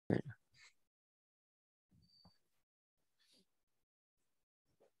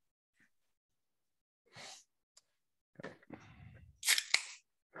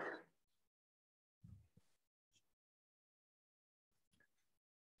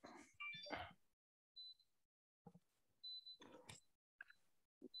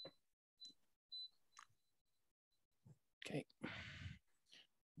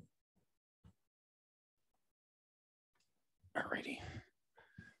righty.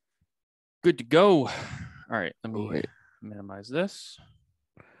 Good to go. All right, let me minimize this.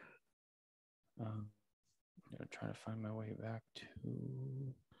 I'm going to try to find my way back to...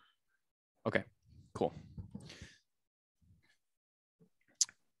 Okay, cool.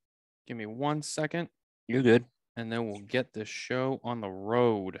 Give me 1 second. You're good. And then we'll get this show on the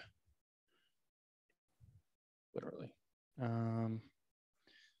road. Literally.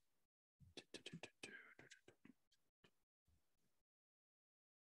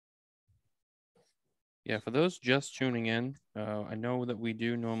 Yeah, for those just tuning in, I know that we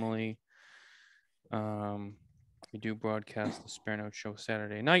do normally we do broadcast the Spare Note show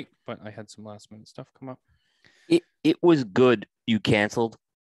Saturday night, but I had some last minute stuff come up. It was good you canceled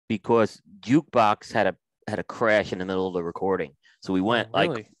because Jukebox had a crash in the middle of the recording. So we went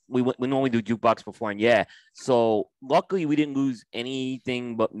we normally do Jukebox before, and yeah. So luckily we didn't lose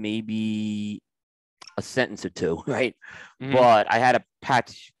anything but maybe a sentence or two, right? Mm-hmm. But I had to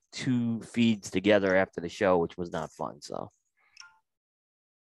patch 2 feeds together after the show, which was not fun. So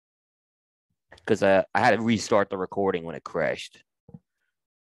because I had to restart the recording when it crashed.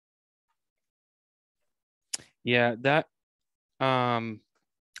 Yeah, that I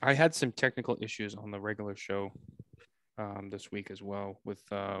had some technical issues on the regular show this week as well with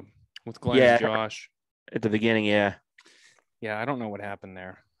Glenn and Josh at the beginning. Yeah, I don't know what happened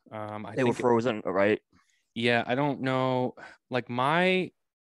there. They were frozen, right? Yeah, I don't know. Like on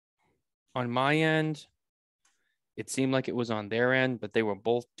my end, it seemed like it was on their end, but they were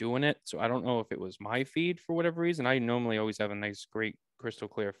both doing it. So I don't know if it was my feed for whatever reason. I normally always have a nice, great, crystal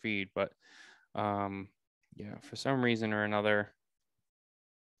clear feed, but yeah, for some reason or another,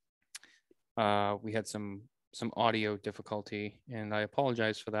 we had some audio difficulty, and I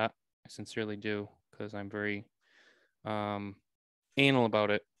apologize for that. I sincerely do, because I'm very anal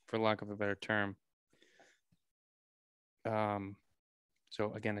about it, for lack of a better term.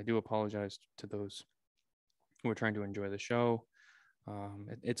 So again, I do apologize to those who are trying to enjoy the show.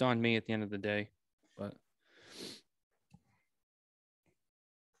 It's on me at the end of the day, but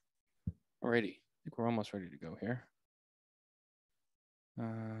alrighty, I think we're almost ready to go here.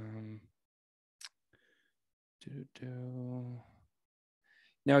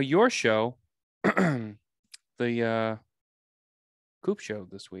 Now your show, the Coop show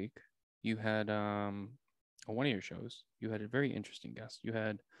this week, you had one of your shows, you had a very interesting guest. You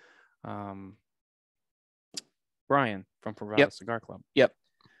had Brian from Pravada Cigar Club. Yep.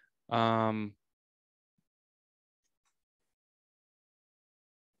 Hold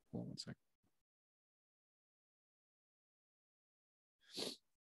on 1 second.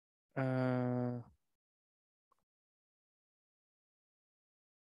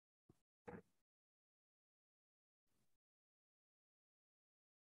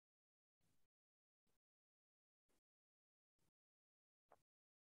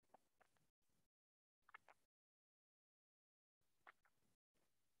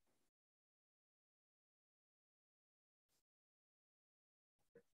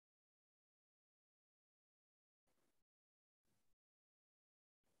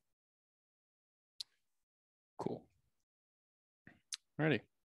 Cool. Ready.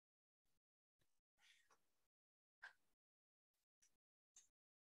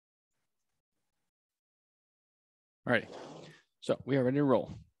 All right. So we are ready to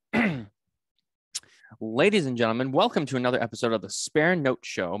roll. Ladies and gentlemen, welcome to another episode of the Spare Note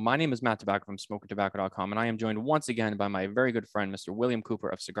Show. My name is Matt Tobacco from SmokerTobacco.com, and I am joined once again by my very good friend, Mr. William Cooper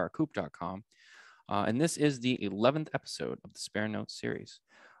of CigarCoop.com. And this is the 11th episode of the Spare Note series.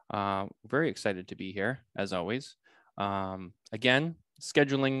 Very excited to be here, as always. Again,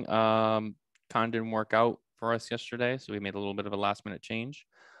 scheduling kind of didn't work out for us yesterday, so we made a little bit of a last-minute change.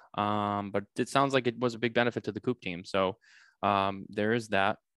 But it sounds like it was a big benefit to the Coop team. So there is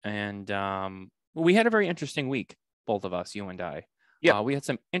that. And we had a very interesting week, both of us, you and I. Yeah. We had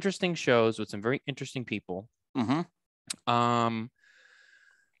some interesting shows with some very interesting people. Mm-hmm.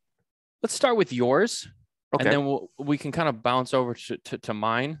 Let's start with yours. Okay. And then we can kind of bounce over to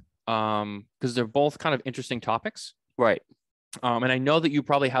mine, because they're both kind of interesting topics. Right. And I know that you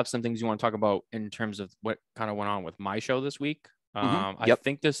probably have some things you want to talk about in terms of what kind of went on with my show this week. I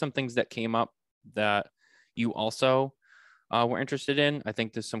think there's some things that came up that you also were interested in. I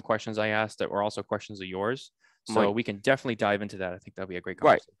think there's some questions I asked that were also questions of yours. So we can definitely dive into that. I think that'll be a great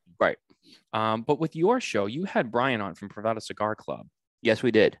conversation. Right. But with your show, you had Brian on from Pravada Cigar Club. Yes,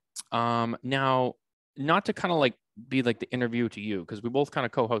 we did. Now, not to kind of like be like the interview to you, because we both kind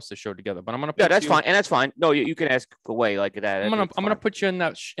of co-host the show together, but I'm going to that's fine. And that's fine. No, you can ask away like that. I'm going to put you in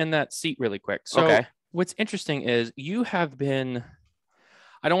that seat really quick. So what's interesting is you have been,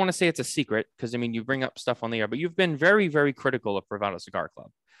 I don't want to say it's a secret because I mean you bring up stuff on the air, but you've been very, very critical of Privada Cigar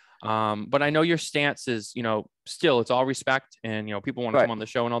Club. But I know your stance is, still it's all respect, and people want to come on the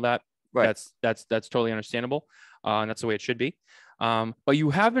show and all that. Right. That's totally understandable, and that's the way it should be. But you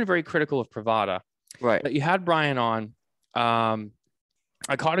have been very critical of Privada. Right. But you had Brian on.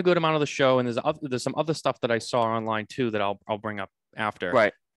 I caught a good amount of the show, and there's some other stuff that I saw online too that I'll bring up after.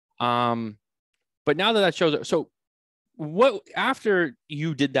 Right. But now that show's so, what after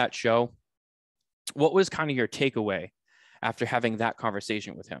you did that show, what was kind of your takeaway after having that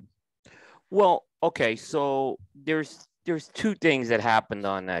conversation with him? Well, okay, so there's two things that happened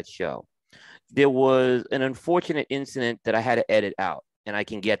on that show. There was an unfortunate incident that I had to edit out, and I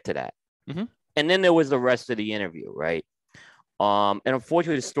can get to that. Mm-hmm. And then there was the rest of the interview, right? And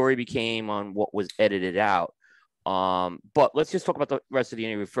unfortunately, the story became on what was edited out. But let's just talk about the rest of the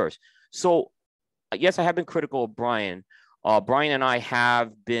interview first. So, yes, I have been critical of Brian. Brian and I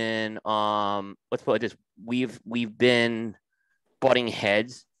have been, let's put it this: we've been butting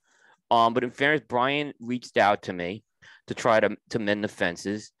heads. But in fairness, Brian reached out to me to try to mend the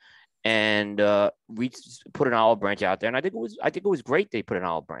fences, and put an olive branch out there. And I think it was great they put an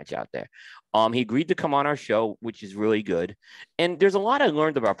olive branch out there. He agreed to come on our show, which is really good. And there's a lot I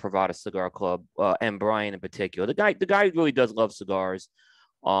learned about Privada Cigar Club, and Brian in particular. The guy really does love cigars.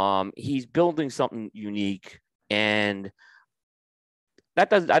 He's building something unique, and I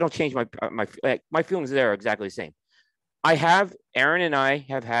don't change my feelings there are exactly the same. Aaron and I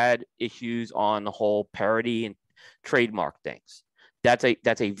have had issues on the whole parody and trademark things. That's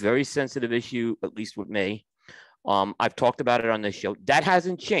a very sensitive issue, at least with me. I've talked about it on this show. That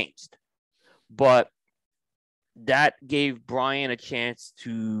hasn't changed, but that gave Brian a chance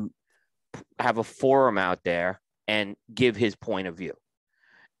to have a forum out there and give his point of view.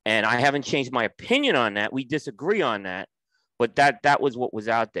 And I haven't changed my opinion on that. We disagree on that, but that was what was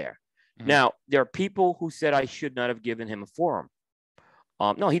out there. Mm-hmm. Now, there are people who said I should not have given him a forum.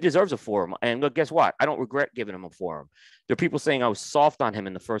 No, he deserves a forum. And look, guess what? I don't regret giving him a forum. There are people saying I was soft on him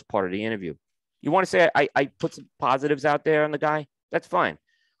in the first part of the interview. You want to say I put some positives out there on the guy? That's fine.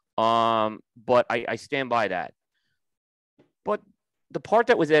 But I stand by that. But the part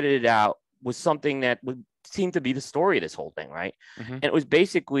that was edited out was something that would seem to be the story of this whole thing, right? Mm-hmm. And it was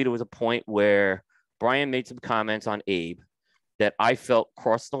basically, there was a point where Brian made some comments on Abe that I felt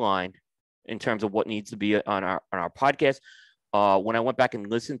crossed the line in terms of what needs to be on our podcast. When I went back and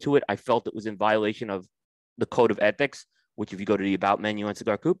listened to it, I felt it was in violation of the code of ethics, which if you go to the About menu on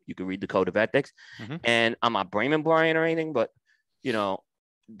Cigar Coop, you can read the code of ethics. Mm-hmm. And I'm not blaming Brian or anything, but,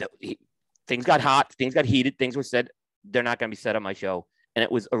 things got hot, things got heated, things were said. They're not going to be said on my show. And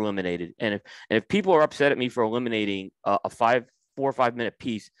it was eliminated. And if people are upset at me for eliminating a 4 or 5 minute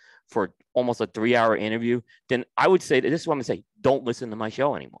piece for almost a 3-hour interview, then I would say, this is what I'm going to say, don't listen to my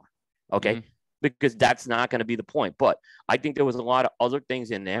show anymore. Okay. Mm-hmm. Because that's not going to be the point. But I think there was a lot of other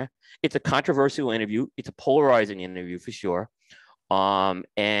things in there. It's a controversial interview. It's a polarizing interview for sure.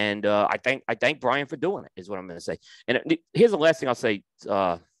 And I thank Brian for doing it, is what I'm going to say. And here's the last thing I'll say,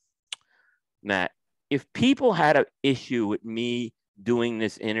 Matt. If people had an issue with me doing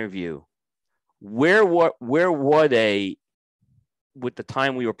this interview, where were they with the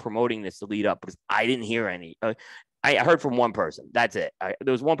time we were promoting this to lead up? Because I didn't hear any. I heard from one person. That's it.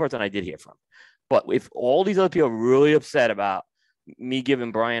 There was one person I did hear from. But if all these other people are really upset about me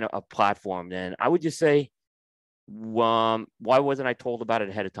giving Brian a platform, then I would just say, why wasn't I told about it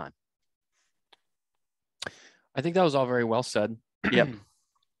ahead of time? I think that was all very well said. Yep.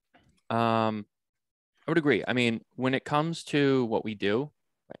 I would agree. I mean, when it comes to what we do,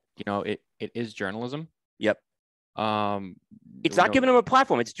 it is journalism. Yep. It's not giving them a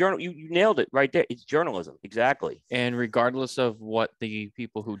platform. It's journal. You nailed it right there. It's journalism. Exactly. And regardless of what the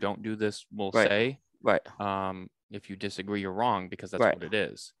people who don't do this will say, right. If you disagree, you're wrong, because that's what it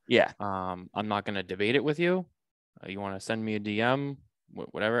is. Yeah. I'm not going to debate it with you. You want to send me a DM,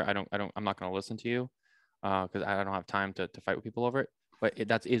 whatever. I'm not going to listen to you, because I don't have time to fight with people over it. But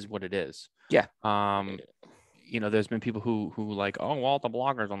that is what it is. Yeah. There's been people who like, oh, well, the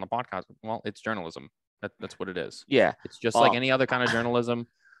bloggers on the podcast. Well, it's journalism. That's what it is. Yeah. It's just like any other kind of journalism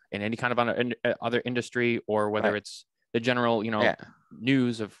in any kind of other industry, or whether it's the general,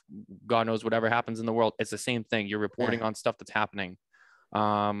 news of God knows whatever happens in the world. It's the same thing. You're reporting on stuff that's happening.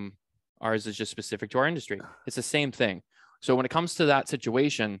 Ours is just specific to our industry. It's the same thing. So when it comes to that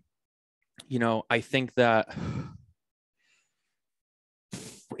situation, I think that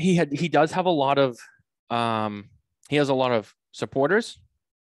he does have a lot of he has a lot of supporters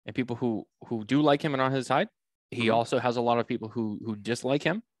and people who do like him and on his side. He mm-hmm. also has a lot of people who dislike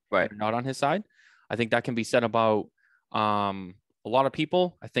him, right? Not on his side. I think that can be said about a lot of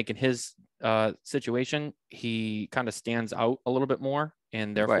people, I think in his situation, he kind of stands out a little bit more,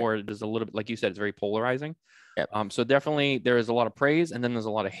 and therefore it is a little bit, like you said, it's very polarizing. Yep. So definitely there is a lot of praise, and then there's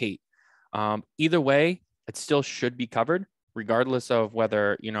a lot of hate. Either way, it still should be covered, regardless of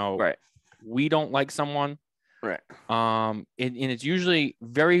whether, we don't like someone. Right. And it's usually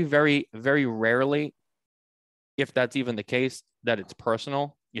very, very, very rarely, if that's even the case, that it's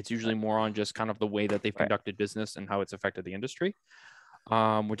personal. It's usually more on just kind of the way that they've conducted business and how it's affected the industry,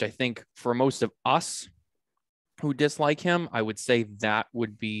 which I think for most of us who dislike him, I would say that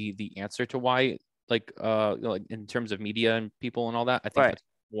would be the answer to why, like in terms of media and people and all that, I think that's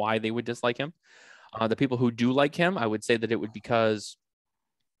why they would dislike him. The people who do like him, I would say that it would because,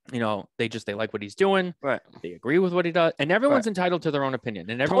 they like what he's doing. Right. They agree with what he does, and everyone's entitled to their own opinion,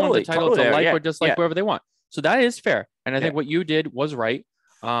 and everyone's entitled to like or dislike whoever they want. So that is fair. And I think what you did was right.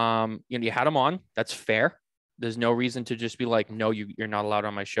 You had him on. That's fair. There's no reason to just be like, no, you're not allowed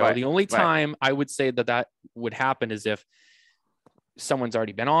on my show. Right. The only time I would say that would happen is if someone's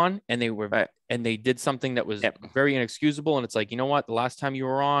already been on and they were and they did something that was very inexcusable. And it's like, you know what? The last time you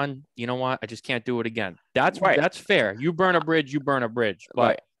were on, you know what? I just can't do it again. That's fair. You burn a bridge, you burn a bridge.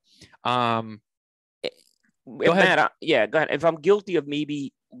 But go ahead. Matt, go ahead. If I'm guilty of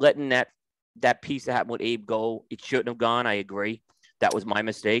maybe letting that piece that happened with Abe go, it shouldn't have gone. I agree. That was my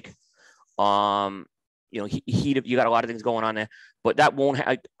mistake. You got a lot of things going on there, but that won't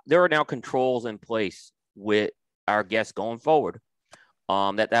there are now controls in place with our guests going forward.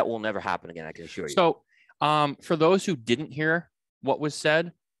 That will never happen again. I can assure you. So, for those who didn't hear what was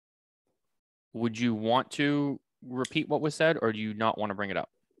said, would you want to repeat what was said, or do you not want to bring it up?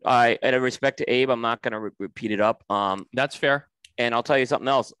 Out of respect to Abe, I'm not going to repeat it up. That's fair. And I'll tell you something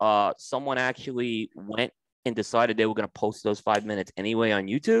else. Someone actually went and decided they were going to post those 5 minutes anyway on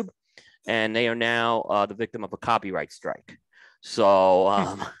YouTube, and they are now the victim of a copyright strike. So,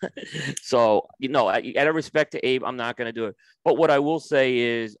 out of respect to Abe, I'm not going to do it. But what I will say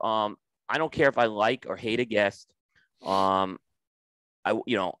is, I don't care if I like or hate a guest, or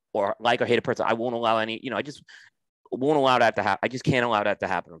like or hate a person. I won't allow any. I just won't allow that to happen. I just can't allow that to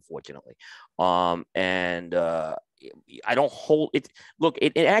happen, unfortunately. I don't hold it. Look,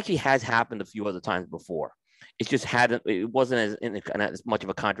 it actually has happened a few other times before. It just hadn't. It wasn't as much of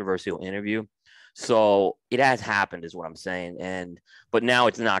a controversial interview. So it has happened, is what I'm saying. But now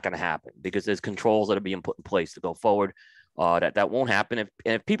it's not going to happen because there's controls that are being put in place to go forward. That won't happen.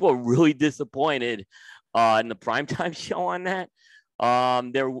 If people are really disappointed in the primetime show on that,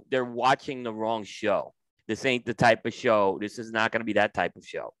 they're watching the wrong show. This ain't the type of show. This is not going to be that type of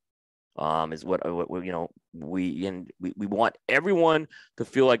show. Is what we want everyone to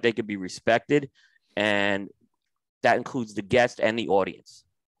feel like they could be respected, and that includes the guest and the audience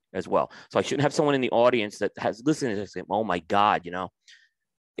as well. So I shouldn't have someone in the audience that has listened to this and say, "Oh my God,"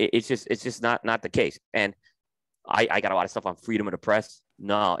 it's just not the case. And I got a lot of stuff on freedom of the press.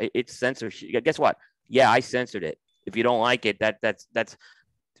 No, it's censorship. Guess what? Yeah, I censored it. If you don't like it, that's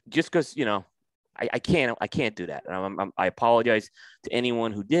just because I can't do that. I apologize to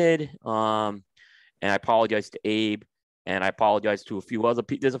anyone who did, and I apologize to Abe, and I apologize to a few other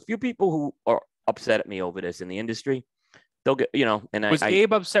people. There's a few people who are upset at me over this in the industry. They'll get, and was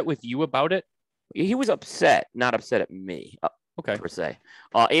Abe upset with you about it? He was upset, not upset at me. Okay. Per se.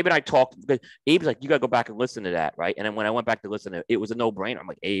 Abe and I talked because Abe's like, you got to go back and listen to that, right? And then when I went back to listen to it, it was a no-brainer. I'm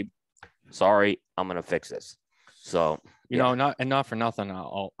like, Abe, sorry, I'm gonna fix this. So not for nothing.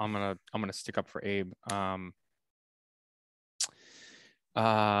 I'm gonna stick up for Abe. I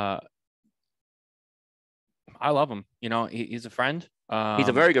love him. He's a friend. He's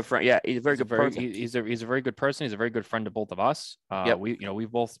a very good friend. Yeah, he's a very good person. He's a very good person. He's a very good friend to both of us.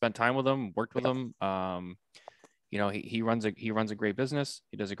 We've both spent time with him, worked with him. He runs a great business.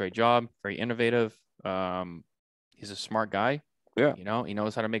 He does a great job. Very innovative. He's a smart guy. Yeah. He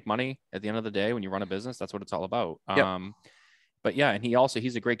knows how to make money at the end of the day when you run a business. That's what it's all about. But yeah, and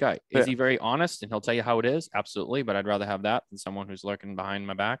he's a great guy. Is he very honest and he'll tell you how it is? Absolutely. But I'd rather have that than someone who's lurking behind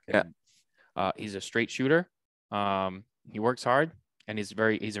my back. And, he's a straight shooter. He works hard and he's a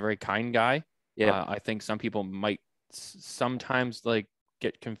very kind guy. Yeah. I think some people might sometimes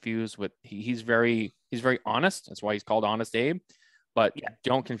get confused with, he's very honest. That's why he's called Honest Abe, but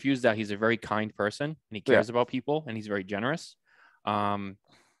don't confuse that. He's a very kind person and he cares about people and he's very generous.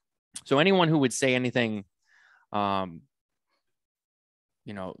 So anyone who would say anything, that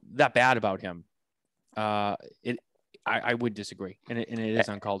bad about him, I would disagree, and it is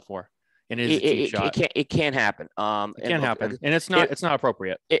uncalled for, and it is a cheap shot. It can't happen. It can't happen, and it's not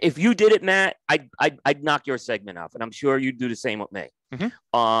appropriate. If you did it, Matt, I'd knock your segment off, and I'm sure you'd do the same with me. Mm-hmm.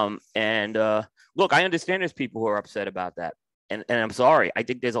 Look, I understand there's people who are upset about that, and I'm sorry, I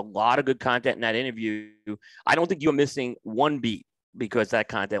think there's a lot of good content in that interview. I don't think you're missing one beat because that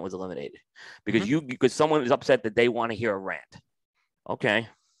content was eliminated. Because someone is upset that they want to hear a rant. Okay.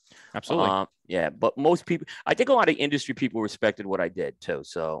 Absolutely. Yeah, but most people, I think a lot of industry people respected what I did too.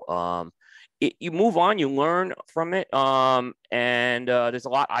 So you move on, you learn from it. And there's a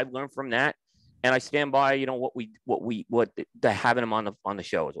lot I've learned from that. And I stand by, what having him on the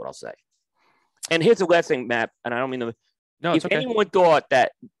show is what I'll say. And here's the last thing, Matt, and I don't mean to. No, if it's okay. anyone thought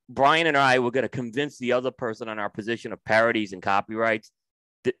that Brian and I were going to convince the other person on our position of parodies and copyrights,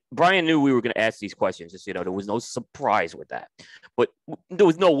 Brian knew we were going to ask these questions. Just, there was no surprise with that. But there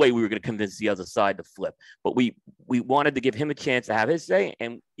was no way we were going to convince the other side to flip. But we wanted to give him a chance to have his say,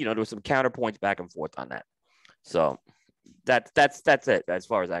 and there was some counterpoints back and forth on that. So that's it as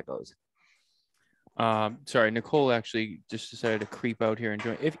far as that goes. Sorry, Nicole actually just decided to creep out here and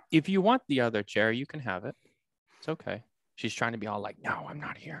join. If you want the other chair, you can have it. It's okay. She's trying to be all like, "No, I'm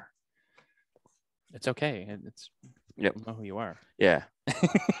not here." It's okay. It's yep. I don't know who you are. Yeah.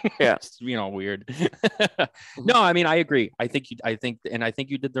 Yeah. It's weird. No, I mean, I agree. I think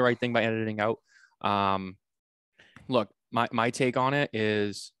you did the right thing by editing out. Look, my take on it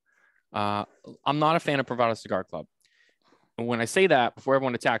is, I'm not a fan of Privado Cigar Club. And when I say that, before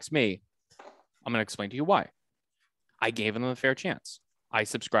everyone attacks me, I'm going to explain to you why. I gave them a fair chance. I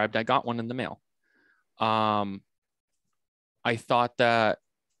subscribed. I got one in the mail. I thought that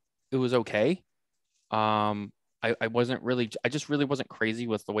it was okay. I just really wasn't crazy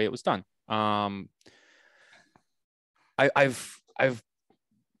with the way it was done. I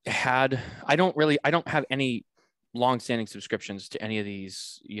don't have any long-standing subscriptions to any of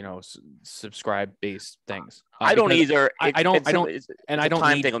these, subscribe based things. I don't either. I don't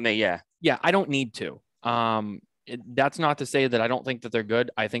time thing with me. Yeah. Yeah. I don't need to. That's not to say that I don't think that they're good.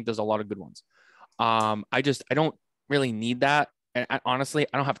 I think there's a lot of good ones. I don't really need that. And honestly,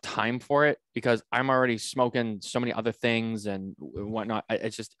 I don't have time for it because I'm already smoking so many other things and whatnot.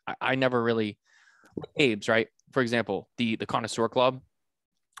 I never really, Abe's, right? For example, the Connoisseur Club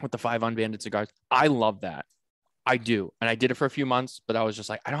with the 5 unbanded cigars. I love that. I do. And I did it for a few months, but I was just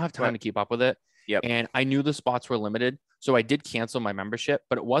like, I don't have time to keep up with it. Yep. And I knew the spots were limited. So I did cancel my membership,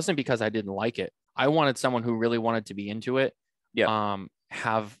 but it wasn't because I didn't like it. I wanted someone who really wanted to be into it. Yeah.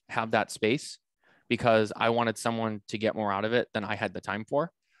 Have that space, because I wanted someone to get more out of it than I had the time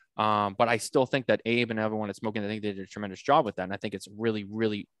for. But I still think that Abe and everyone at Smoking, I think they did a tremendous job with that. And I think it's really,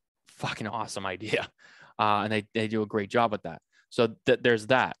 really fucking awesome idea. And they do a great job with that. So there's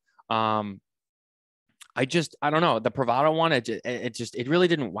that. I don't know. The Privado one, it really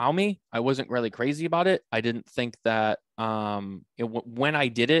didn't wow me. I wasn't really crazy about it. I didn't think that when I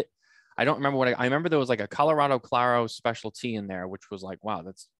did it, I don't remember I remember there was like a Colorado Claro specialty in there, which was like, wow,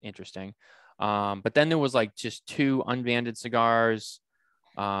 that's interesting. But then there was like just 2 unbanded cigars.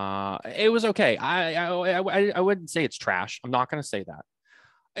 It was okay. I wouldn't say it's trash. I'm not going to say that.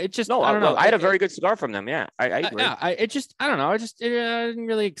 It just, I don't know. I had a very good cigar from them. Yeah. I agree. I don't know. It didn't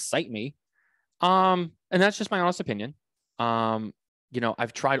really excite me. And that's just my honest opinion.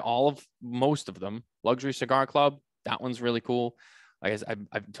 I've tried most of them. Luxury Cigar Club, that one's really cool. Like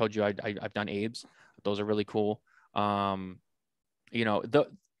I've told you, I've done Abe's. Those are really cool.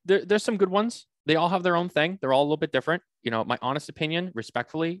 There's some good ones. They all have their own thing. They're all a little bit different. My honest opinion,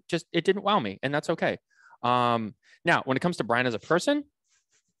 respectfully, just it didn't wow me, and that's okay. Now, when it comes to Brian as a person,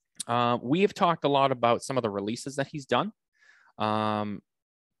 we have talked a lot about some of the releases that he's done on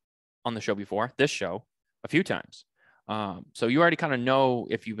the show before, this show, a few times. So you already kind of know,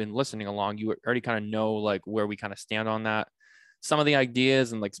 if you've been listening along, you already kind of know like where we kind of stand on that. Some of the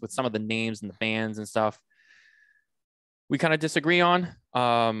ideas and like with some of the names and the bands and stuff, we kind of disagree on.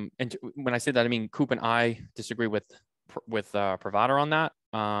 And when I say that, I mean, Coop and I disagree with Privado on that.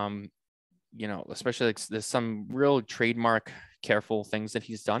 Especially like there's some real trademark careful things that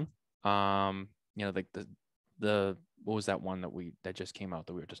he's done. Like the what was that one that just came out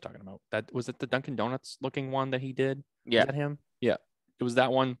that we were just talking about? That was it, the Dunkin' Donuts looking one that he did? Yeah. Was that him? Yeah. It was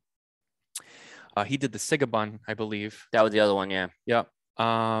that one. He did the Cigabun, I believe. That was the other one, yeah. Yeah.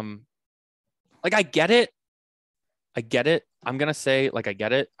 Like I get it. I'm gonna say like I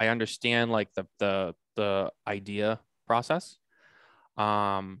get it. I understand like the idea process.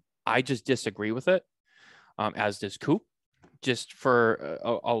 I just disagree with it. As does Coop, just for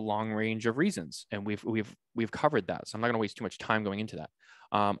a long range of reasons, and we've covered that. So I'm not gonna waste too much time going into that.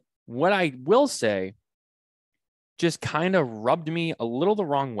 What I will say just kind of rubbed me a little the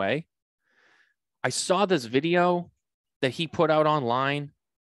wrong way. I saw this video that he put out online.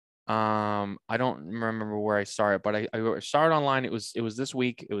 I don't remember where I saw it, but I saw it online. It was this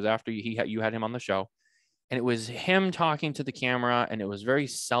week. It was after you had him on the show, and it was him talking to the camera, and it was very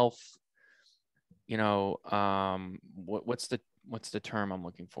what's the term I'm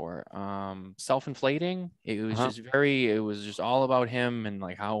looking for? Self-inflating. It was it was just all about him and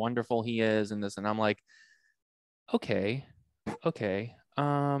like how wonderful he is and this. And I'm like, okay.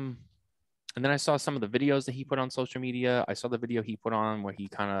 And then I saw some of the videos that he put on social media. I saw the video he put on where he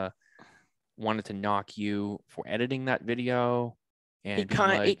kind of wanted to knock you for editing that video. And he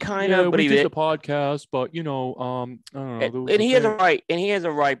kind of, but we did the podcast, but I don't know. And he has a right. And he has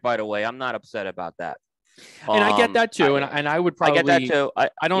a right, by the way. I'm not upset about that. And I get that too. And I would probably, I get that too.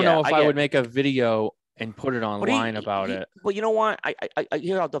 I don't know if I would make a video and put it online about it. But you know what?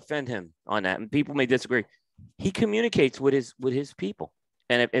 I'll defend him on that. And people may disagree. He communicates with his people.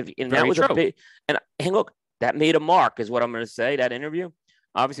 And that was a big, and look, that made a mark is what I'm going to say, that interview.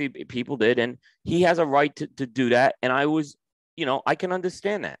 Obviously people did. And he has a right to do that. And I was, I can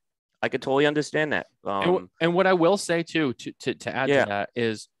understand that. I could totally understand that. And what I will say too, to add to that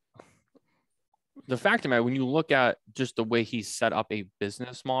is the fact of it, when you look at just the way he's set up a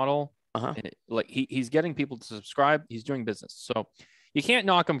business model, like he's getting people to subscribe, he's doing business. So you can't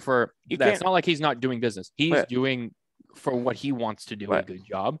knock him for that. It's not like he's not doing business. He's doing for what he wants to do a good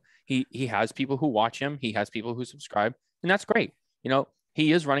job. He has people who watch him. He has people who subscribe, and that's great.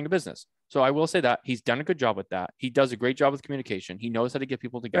 He is running a business. So I will say that he's done a good job with that. He does a great job with communication. He knows how to get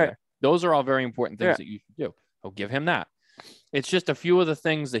people together. Right. Those are all very important things that you should do. I'll give him that. It's just a few of the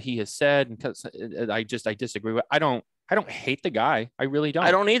things that he has said, and I disagree with. I don't hate the guy. I really don't.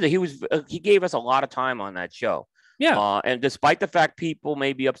 I don't either. He gave us a lot of time on that show. Yeah. And despite the fact people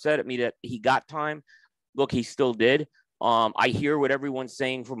may be upset at me that he got time, look, he still did. I hear what everyone's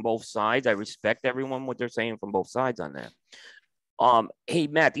saying from both sides. I respect everyone what they're saying from both sides on that. Hey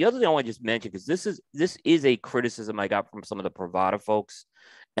Matt, the other thing I want to just mention, because this is a criticism I got from some of the Pravada folks,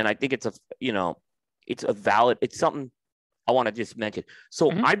 and I think it's something I want to just mention.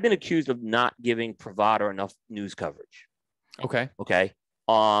 So I've been accused of not giving Pravada enough news coverage. Okay.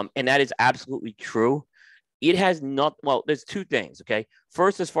 And that is absolutely true. It has not. Well, there's two things. Okay.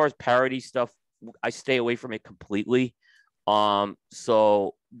 First, as far as parody stuff, I stay away from it completely.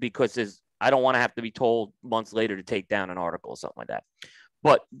 So because I don't want to have to be told months later to take down an article or something like that.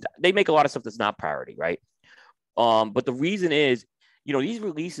 But they make a lot of stuff that's not parody, right? But the reason is, these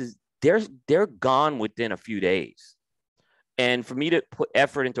releases, they're gone within a few days. And for me to put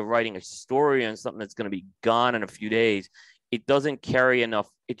effort into writing a story on something that's going to be gone in a few days, it doesn't carry enough.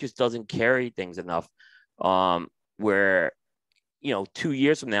 It just doesn't carry things enough. Where 2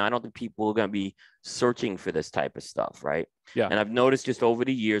 years from now, I don't think people are going to be searching for this type of stuff, right? Yeah. And I've noticed just over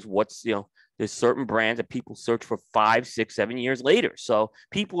the years, there's certain brands that people search for 5, 6, 7 years later. So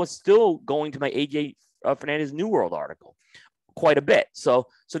people are still going to my AJ Fernandez New World article quite a bit. So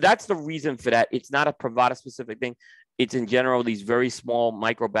that's the reason for that. It's not a Pravada specific thing. It's in general, these very small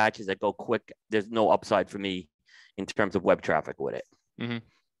micro batches that go quick. There's no upside for me in terms of web traffic with it. Mm-hmm.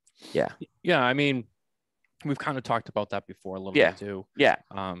 Yeah. Yeah. I mean, we've kind of talked about that before a little bit too. Yeah.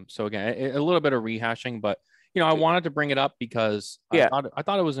 So again, a little bit of rehashing, but I wanted to bring it up because I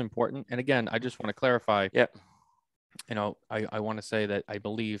thought it was important. And again, I just want to clarify. Yeah. I want to say that I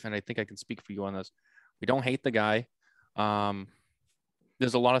believe, and I think I can speak for you on this. We don't hate the guy.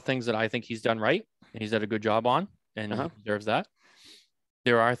 There's a lot of things that I think he's done right, and he's done a good job on, and he deserves that.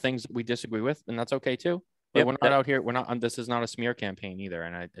 There are things that we disagree with, and that's okay too. But we're not out here. We're not. This is not a smear campaign either.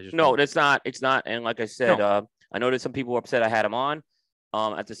 And I just it's not. It's not. And like I said, I know that some people were upset I had him on.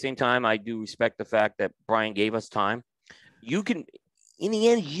 At the same time, I do respect the fact that Brian gave us time. You can, in the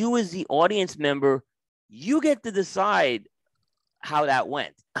end, you as the audience member, you get to decide how that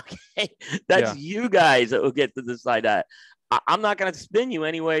went. Okay, that's you guys that will get to decide that. I'm not going to spin you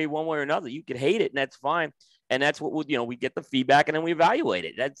anyway, one way or another. You can hate it, and that's fine. And that's what we get the feedback, and then we evaluate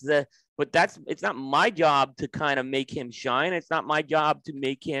it. It's not my job to kind of make him shine. It's not my job to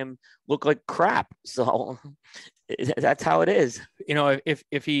make him look like crap. So that's how it is.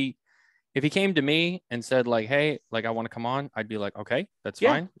 If he came to me and said like, hey, like I want to come on, I'd be like, okay, that's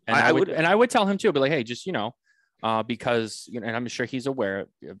fine. And I would tell him too, be like, hey, just, because, and I'm sure he's aware.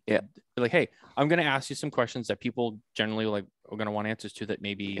 Be like, hey, I'm going to ask you some questions that people generally like are going to want answers to that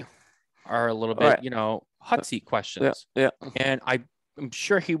maybe are a little bit, hot seat questions. And I'm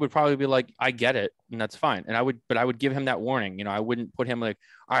sure he would probably be like, I get it. And that's fine. And I would give him that warning. I wouldn't put him like,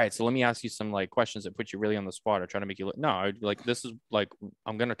 all right, so let me ask you some like questions that put you really on the spot or try to make you look. No, I'd be like, this is like,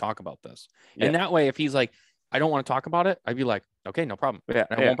 I'm going to talk about this. And that way, if he's like, I don't want to talk about it, I'd be like, okay, no problem. And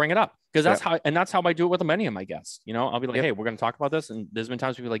I won't bring it up because that's how I do it with many of my guests. I'll be like, hey, we're going to talk about this. And there's been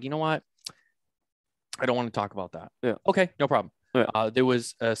times people be like, you know what? I don't want to talk about that. Yeah. Okay, no problem. There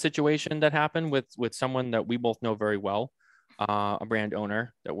was a situation that happened with someone that we both know very well, a brand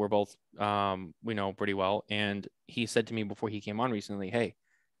owner that we're both we know pretty well, and he said to me before he came on recently, "Hey,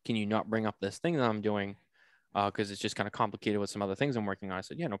 can you not bring up this thing that I'm doing because it's just kind of complicated with some other things I'm working on?" I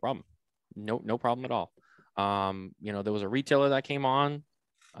said, "Yeah, no problem, no problem at all." There was a retailer that came on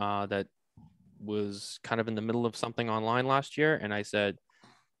that was kind of in the middle of something online last year, and I said,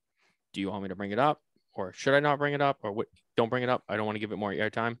 "Do you want me to bring it up, or should I not bring it up, or what? Don't bring it up. I don't want to give it more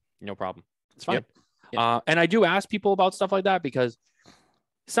airtime. No problem. It's fine." Yep. And I do ask people about stuff like that because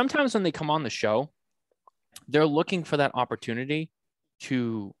sometimes when they come on the show, they're looking for that opportunity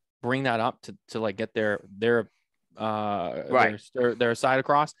to bring that up to like get their side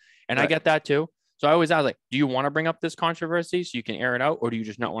across. And I get that too. So I always ask, like, do you want to bring up this controversy so you can air it out, or do you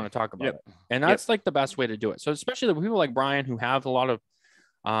just not want to talk about it? And that's like the best way to do it. So especially the people like Brian who have a lot of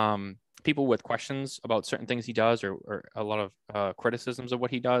people with questions about certain things he does, or a lot of criticisms of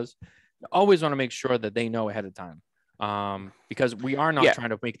what he does, always want to make sure that they know ahead of time. Because we are not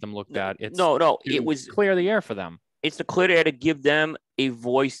trying to make them look bad. It's it was clear the air for them. It's to clear the air to give them a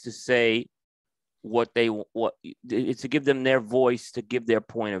voice to say it's to give them their voice to give their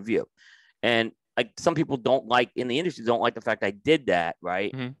point of view. And like some people in the industry don't like the fact I did that,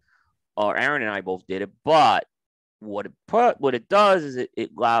 right? Mm-hmm. Or Aaron and I both did it. But what it does is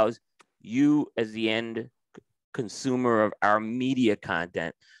it allows you as the end consumer of our media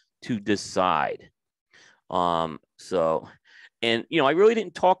content to decide. And I really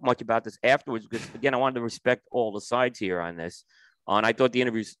didn't talk much about this afterwards because, again, I wanted to respect all the sides here on this. And I thought the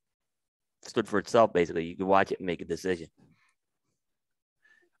interviews stood for itself, basically. You could watch it and make a decision.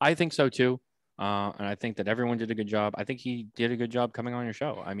 I think so, too. And I think that everyone did a good job. I think he did a good job coming on your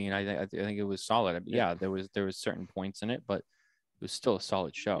show. I mean, I think it was solid. Yeah, there was certain points in it, but it was still a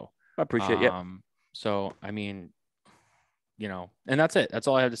solid show. I appreciate it. So, I mean, and that's it. That's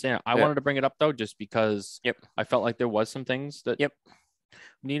all I have to say. I wanted to bring it up, though, just because I felt like there was some things that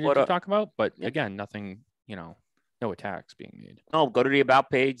needed to talk about. But again, nothing, no attacks being made. No, go to the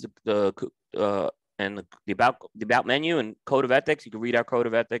About page, the About menu and Code of Ethics. You can read our Code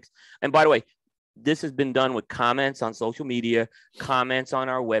of Ethics. And by the way, this has been done with comments on social media, comments on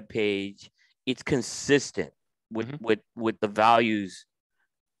our webpage. It's consistent with the values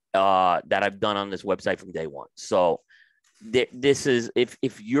that I've done on this website from day one. So this is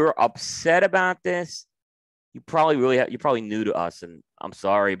if you're upset about this, you're probably new to us, and I'm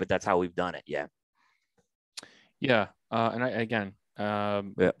sorry, but that's how we've done it. Yeah. And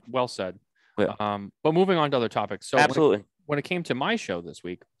well said. But moving on to other topics. So absolutely. When it came to my show this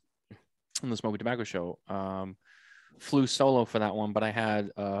week, on the Smoking Tobacco Show, flew solo for that one, but I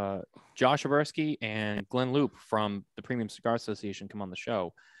had Josh Aversky and Glenn Loop from the Premium Cigar Association come on the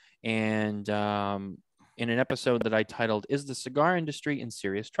show. And in an episode that I titled, "Is the Cigar Industry in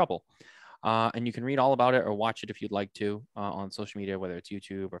Serious Trouble?" And you can read all about it or watch it if you'd like to on social media, whether it's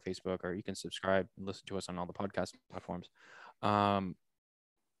YouTube or Facebook, or you can subscribe and listen to us on all the podcast platforms.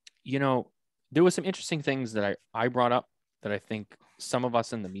 There was some interesting things that I brought up that I think some of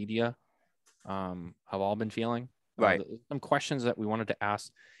us in the media have all been feeling. Right. Some questions that we wanted to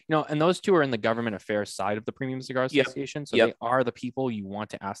ask, and those two are in the government affairs side of the Premium Cigar Association. So they are the people you want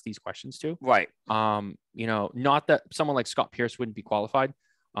to ask these questions to. Right. Not that someone like Scott Pierce wouldn't be qualified.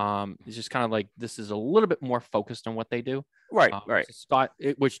 It's just kind of like, this is a little bit more focused on what they do. Right.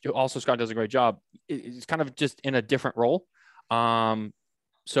 So Scott does a great job. It's kind of just in a different role.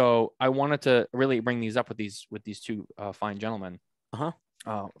 So I wanted to really bring these up with these two fine gentlemen.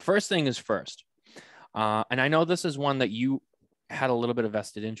 First thing is first. And I know this is one that you had a little bit of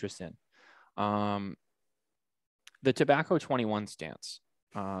vested interest in. The Tobacco 21 stance.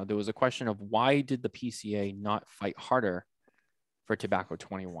 There was a question of why did the PCA not fight harder for Tobacco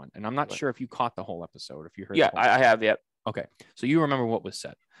 21? And I'm not sure if you caught the whole episode, if you heard. Yeah, I have. Yep. Okay. So you remember what was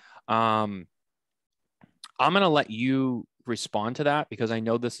said. I'm going to let you respond to that because I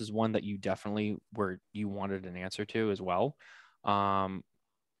know this is one that you definitely you wanted an answer to as well.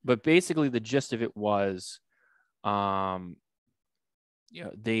 But basically the gist of it was, they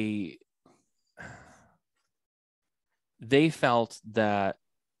felt that,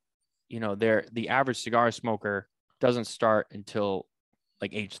 the average cigar smoker doesn't start until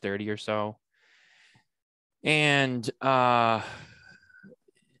like age 30 or so. And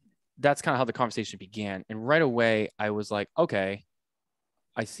that's kind of how the conversation began. And right away I was like, okay,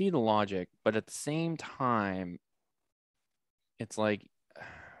 I see the logic, but at the same time, it's like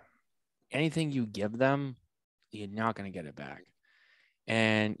anything you give them, you're not going to get it back.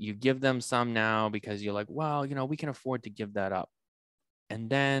 And you give them some now because you're like, well, we can afford to give that up. And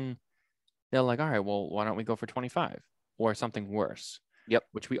then they're like, all right, well, why don't we go for 25? or something worse. Yep.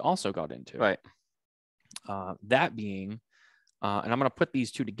 Which we also got into. Right. That being, and I'm going to put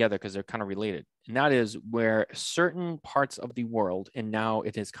these two together because they're kind of related. And that is where certain parts of the world, and now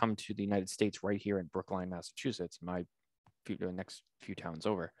it has come to the United States right here in Brookline, Massachusetts, the next few towns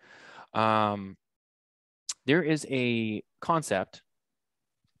over. There is a concept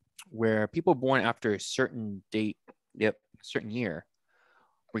where people born after a certain date, a certain year,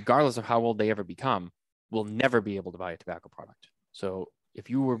 regardless of how old they ever become, will never be able to buy a tobacco product. So if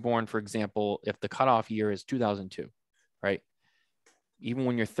you were born, for example, if the cutoff year is 2002, right? Even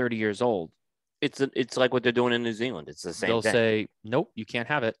when you're 30 years old, it's like what they're doing in New Zealand. It's the same they'll thing. say, nope, you can't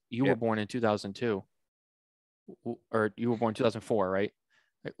have it. You were born in 2002, or you were born 2004, right?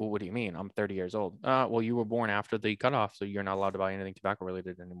 Well, what do you mean? I'm 30 years old. Well, you were born after the cutoff, so you're not allowed to buy anything tobacco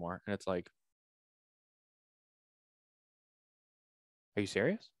related anymore. And it's like, are you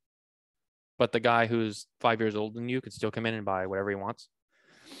serious? But the guy who's 5 years older than you could still come in and buy whatever he wants.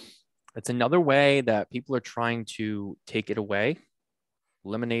 It's another way that people are trying to take it away,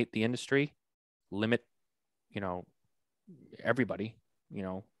 eliminate the industry, limit, everybody,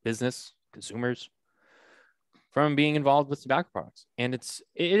 business, consumers, from being involved with tobacco products. And it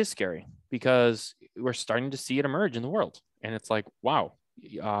is scary because we're starting to see it emerge in the world. And it's like, wow,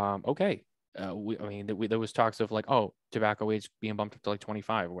 okay. There was talks of like, oh, tobacco age being bumped up to like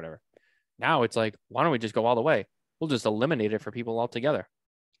 25 or whatever. Now it's like, why don't we just go all the way? We'll just eliminate it for people altogether.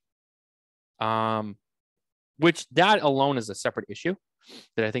 Which that alone is a separate issue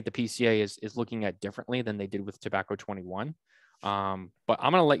that I think the PCA is looking at differently than they did with Tobacco 21. But I'm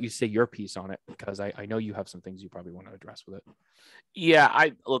going to let you say your piece on it because I know you have some things you probably want to address with it. Yeah,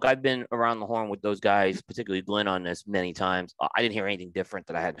 I've been around the horn with those guys, particularly Glenn, on this many times. I didn't hear anything different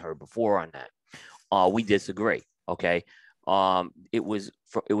that I hadn't heard before on that. We disagree. Okay. It was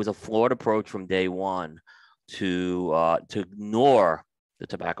a flawed approach from day one to ignore the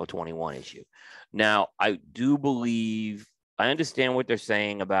Tobacco 21 issue. Now, I understand what they're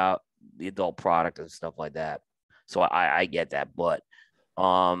saying about the adult product and stuff like that. So I get that, but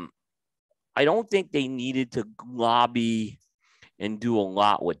I don't think they needed to lobby and do a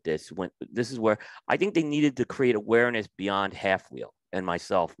lot with this. When this is where I think they needed to create awareness beyond Half Wheel and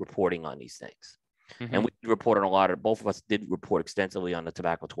myself reporting on these things. Mm-hmm. And we reported both of us did report extensively on the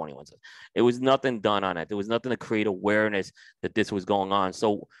Tobacco 21. It was nothing done on it. There was nothing to create awareness that this was going on.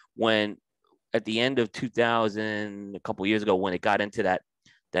 So when at the end of 2000, a couple of years ago, when it got into that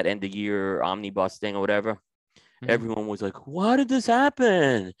end of year omnibus thing or whatever, mm-hmm. everyone was like, why did this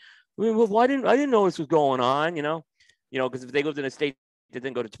happen? I mean, I didn't know this was going on, because if they lived in a state that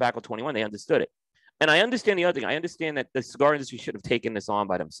didn't go to Tobacco 21, they understood it. And I understand the other thing. I understand that the cigar industry should have taken this on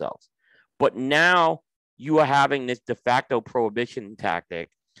by themselves. But now you are having this de facto prohibition tactic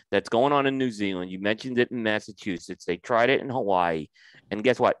that's going on in New Zealand. You mentioned it in Massachusetts. They tried it in Hawaii. And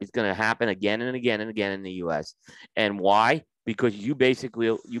guess what? It's going to happen again and again and again in the U.S. And why? Because you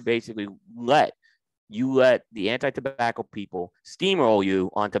basically let the anti-tobacco people steamroll you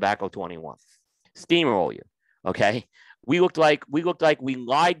on Tobacco 21. Steamroll you. Okay? We looked like we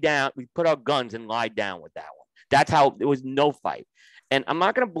lied down. We put our guns and lied down with that one. That's how there was no fight. And I'm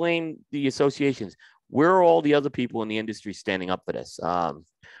not going to blame the associations. Where are all the other people in the industry standing up for this?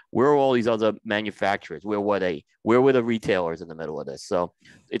 Where are all these other manufacturers? Where were they? Where were the retailers in the middle of this? So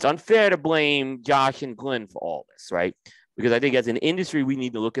it's unfair to blame Josh and Glenn for all this, right? Because I think as an industry, we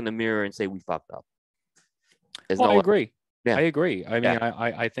need to look in the mirror and say we fucked up. I agree. Yeah. I agree. I mean,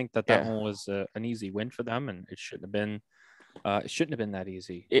 I think that one was an easy win for them, and it shouldn't have been. It shouldn't have been that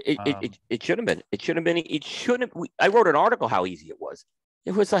easy. It shouldn't have been. It shouldn't have been. It shouldn't. I wrote an article how easy it was.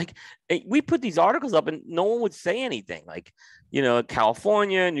 It was like we put these articles up and no one would say anything. Like,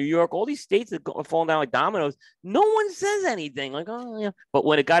 California, New York, all these states that are falling down like dominoes. No one says anything. Like, oh yeah. But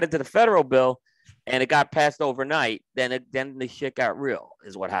when it got into the federal bill and it got passed overnight, then the shit got real.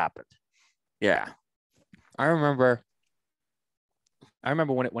 Is what happened. Yeah. I remember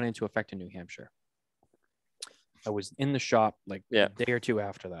when it went into effect in New Hampshire. I was in the shop like a day or two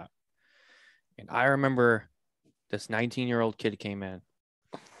after that. And I remember this 19-year-old kid came in,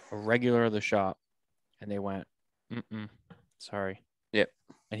 a regular of the shop, and they went, sorry. Yep.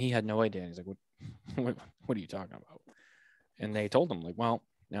 And he had no idea. He's like, what are you talking about? And they told him, like, well,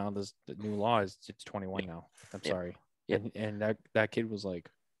 now the new law is it's 21 now. I'm sorry. Yep. And that kid was like,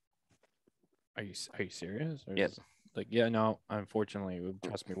 are you serious? Or yep. Like, yeah, no, unfortunately,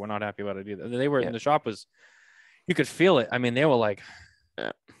 trust me, we're not happy about it either. They were in the shop you could feel it. I mean, they were like,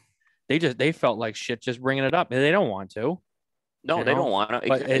 they felt like shit just bringing it up. They don't want to. No, they don't want to.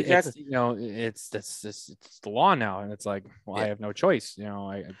 But exactly. It's the law now, and it's like, well, I have no choice.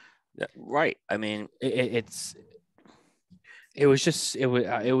 Right. I mean, it's it was just it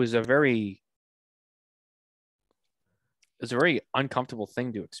was a very uncomfortable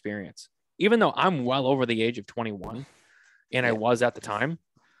thing to experience. Even though I'm well over the age of 21, and I was at the time,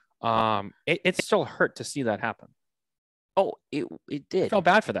 it still hurt to see that happen. Oh, it did. I felt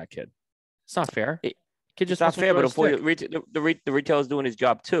bad for that kid. It's not fair. Kid just not fair, but before the retailer's doing his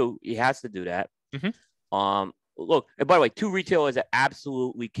job too, he has to do that. Mm-hmm. Look, and by the way, two retailers that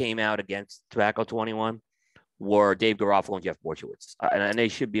absolutely came out against Tobacco 21 were Dave Garofalo and Jeff Borysiewicz, and they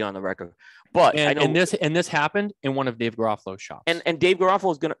should be on the record. But I know this happened in one of Dave Garofalo's shops. And Dave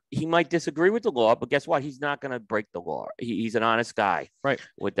Garofalo he might disagree with the law, but guess what? He's not gonna break the law. He's an honest guy, right?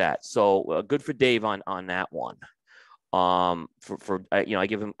 With that, so good for Dave on that one. I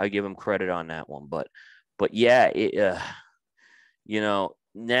give him credit on that one, but yeah,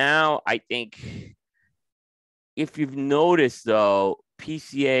 now I think if you've noticed though,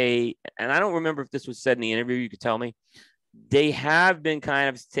 PCA, and I don't remember if this was said in the interview, you could tell me, they have been kind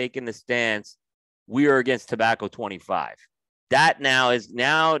of taking the stance, we are against Tobacco 25. That now it's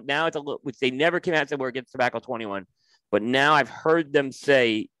a little, which they never came out and said we're against Tobacco 21, but now I've heard them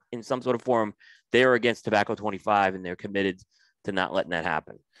say in some sort of forum, they're against Tobacco 25 and they're committed to not letting that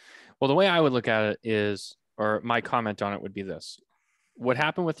happen. Well, the way I would look at it is, or my comment on it would be this. What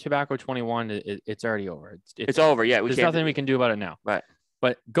happened with Tobacco 21, it's already over. It's over. Yeah. There's nothing we can do about it now. Right.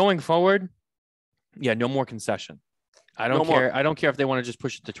 But going forward, yeah, no more concession. I don't care. I don't care if they want to just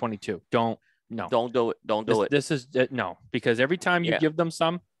push it to 22. Don't do it. Don't do it. This is no, because every time you give them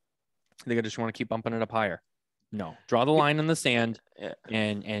some, they just want to keep bumping it up higher. No, draw the line in the sand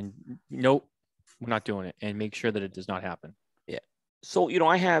and nope, we're not doing it, and make sure that it does not happen. Yeah. So,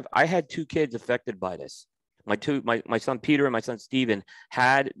 I had two kids affected by this. My son Peter and my son Steven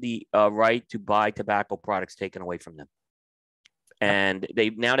had the right to buy tobacco products taken away from them. And they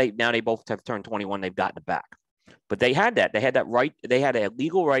both have turned 21. They've gotten it back, but they had that right. They had a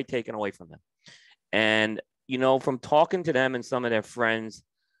legal right taken away from them. And, from talking to them and some of their friends,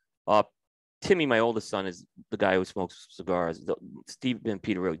 Timmy, my oldest son, is the guy who smokes cigars. Steve and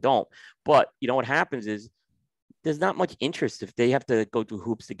Peter really don't. But, what happens is there's not much interest if they have to go through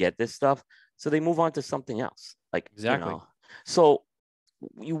hoops to get this stuff. So they move on to something else. Like, exactly. So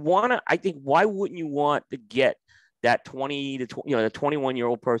you want to, I think, why wouldn't you want to get that 20 to, the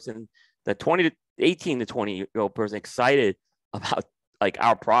 21-year-old person, the 20 to 18 to 20-year-old person excited about like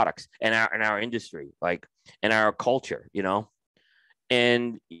our products and our industry, like, and our culture,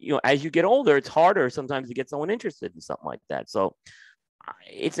 and, as you get older, it's harder sometimes to get someone interested in something like that. So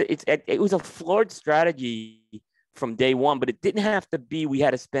it was a flawed strategy from day one, but it didn't have to be, we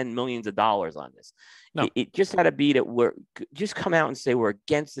had to spend millions of dollars on this. No. It just had to be that just come out and say, we're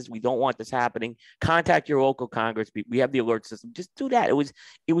against this. We don't want this happening. Contact your local Congress. We have the alert system. Just do that. It was,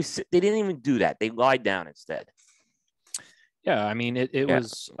 they didn't even do that. They lied down instead. Yeah. I mean, it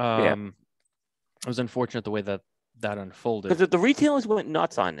was unfortunate the way that unfolded. Because if the retailers went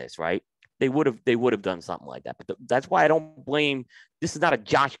nuts on this, right, they would have done something like that. But that's why I don't blame. This is not a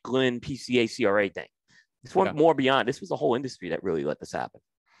Josh Glynn PCA CRA thing. This went more beyond. This was the whole industry that really let this happen.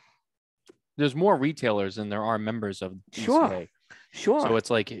 There's more retailers than there are members of PCA. Sure. So it's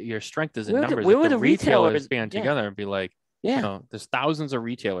like your strength is in numbers. Where the retailers band together and be like, there's thousands of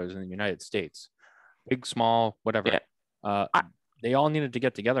retailers in the United States, big, small, whatever. Yeah. They all needed to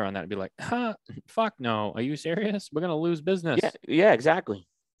get together on that and be like, fuck no. Are you serious? We're going to lose business. Yeah, exactly.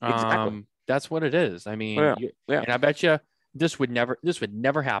 Exactly. That's what it is. I mean, and I bet you this would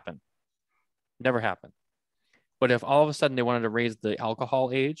never happen. Never happen. But if all of a sudden they wanted to raise the alcohol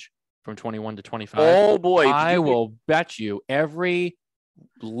age from 21 to 25, oh boy, I will bet you every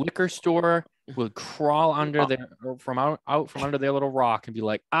liquor store would crawl under from under their little rock and be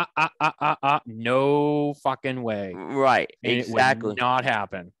like, no fucking way. Right. And exactly. It would not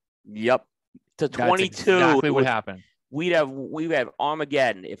happen. Yep. To 22. That's exactly what happened. We'd have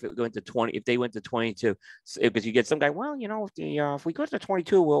Armageddon if it went to 20. If they went to 22, because you get some guy. Well, if we go to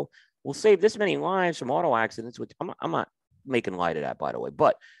 22, we'll save this many lives from auto accidents. Which I'm not making light of that, by the way.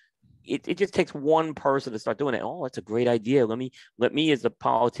 But it just takes one person to start doing it. Oh, that's a great idea. Let me as a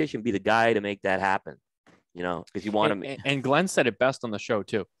politician be the guy to make that happen. Because you want to. And Glenn said it best on the show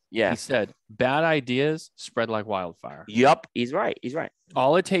too. Yeah, he said bad ideas spread like wildfire. Yep, he's right.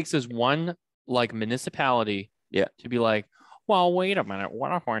 All it takes is one municipality. Yeah. To be like, well, wait a minute.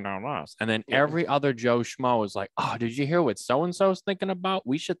 What if I know this? And then every other Joe Schmo is like, oh, did you hear what so-and-so's thinking about?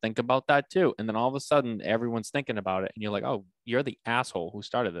 We should think about that too. And then all of a sudden, everyone's thinking about it. And you're like, oh, you're the asshole who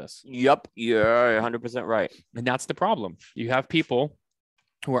started this. Yep. You're 100% right. And that's the problem. You have people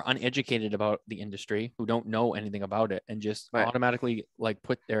who are uneducated about the industry, who don't know anything about it, and just automatically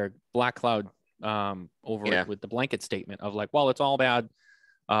put their black cloud over it with the blanket statement of like, well, it's all bad.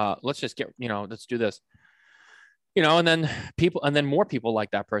 Let's just get, let's do this. And then more people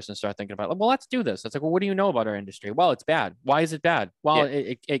like that person start thinking about, well, let's do this. It's like, well, what do you know about our industry? Well, it's bad. Why is it bad? Well,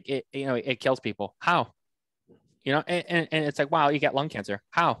 it kills people. How? And it's like, wow, you get lung cancer.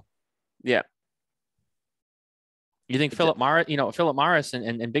 How? Yeah. You think Philip Morris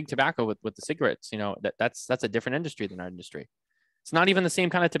and big tobacco with the cigarettes, that's a different industry than our industry. It's not even the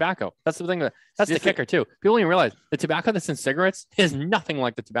same kind of tobacco. That's the thing. That's the kicker too. People don't even realize the tobacco that's in cigarettes is nothing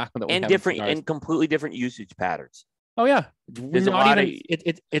like the tobacco that we have different and completely different usage patterns. Oh yeah,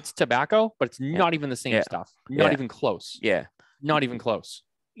 it's tobacco, but it's not even the same stuff. Not even close. Yeah, not even close.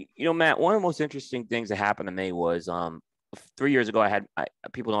 Matt, one of the most interesting things that happened to me was 3 years ago.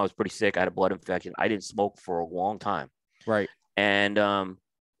 People know I was pretty sick. I had a blood infection. I didn't smoke for a long time. Right. And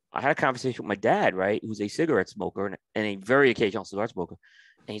I had a conversation with my dad, right, who's a cigarette smoker and a very occasional cigar smoker.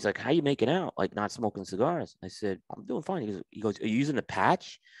 And he's like, how you making out, like not smoking cigars? I said, I'm doing fine. He goes, are you using the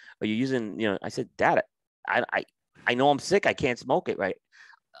patch? Are you using, I said, Dad, I know I'm sick. I can't smoke it, right?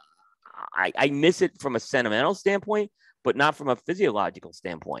 I miss it from a sentimental standpoint, but not from a physiological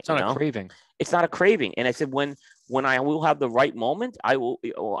standpoint. It's not a craving. It's not a craving. And I said, when I will have the right moment,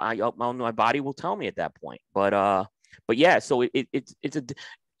 my body will tell me at that point. But yeah, so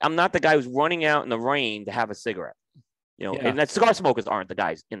I'm not the guy who's running out in the rain to have a cigarette, and that cigar smokers aren't the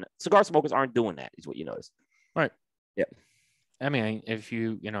guys. Cigar smokers aren't doing that, is what you notice. Right. Yeah. I mean, if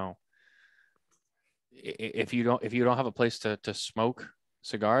you don't have a place to smoke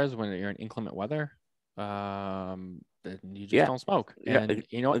cigars when you're in inclement weather, then you just don't smoke. And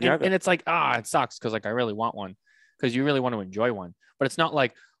and it's like, it sucks because like I really want one, because you really want to enjoy one. But it's not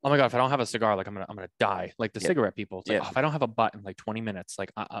like, oh my God, if I don't have a cigar, like I'm gonna die. Like the cigarette people, it's like, if I don't have a butt in like 20 minutes,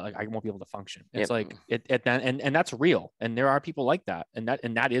 like I won't be able to function. It's like and that's real. And there are people like that. And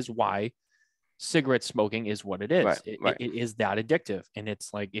that is why cigarette smoking is what it is. Right, it is that addictive. And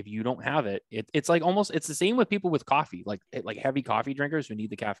it's like, if you don't have it, it's like almost, it's the same with people with coffee, like heavy coffee drinkers who need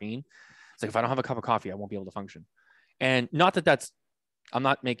the caffeine. It's like, if I don't have a cup of coffee, I won't be able to function. And not that I'm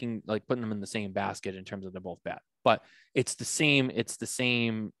not putting them in the same basket in terms of they're both bad, but it's the same,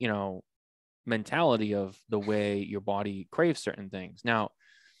 mentality of the way your body craves certain things. Now,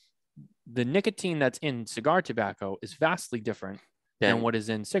 the nicotine that's in cigar tobacco is vastly different than what is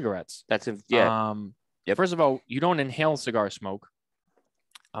in cigarettes. First of all, you don't inhale cigar smoke.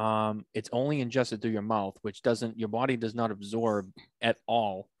 It's only ingested through your mouth, which your body does not absorb at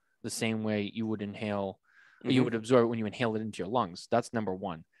all the same way you would inhale. You would absorb it when you inhale it into your lungs. That's number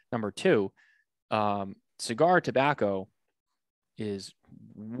one. Number two, cigar tobacco is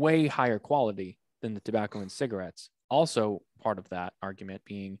way higher quality than the tobacco in cigarettes. Also, part of that argument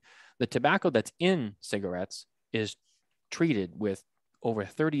being the tobacco that's in cigarettes is treated with over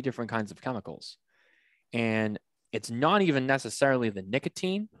 30 different kinds of chemicals. And it's not even necessarily the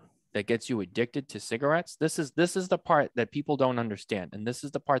nicotine that gets you addicted to cigarettes. This is the part that people don't understand. And this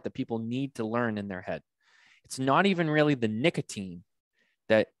is the part that people need to learn in their head. It's not even really the nicotine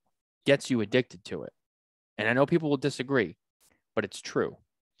that gets you addicted to it. And I know people will disagree, but it's true.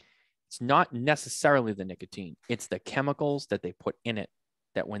 It's not necessarily the nicotine. It's the chemicals that they put in it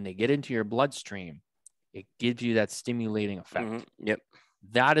that when they get into your bloodstream, it gives you that stimulating effect. Yep.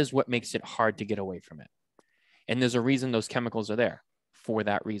 That is what makes it hard to get away from it. And there's a reason those chemicals are there, for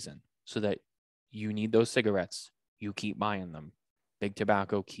that reason, so that you need those cigarettes. You keep buying them. Big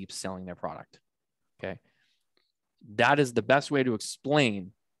Tobacco keeps selling their product. Okay. That is the best way to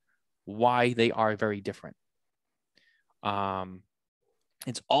explain why they are very different.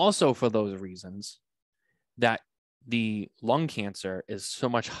 It's also for those reasons that the lung cancer is so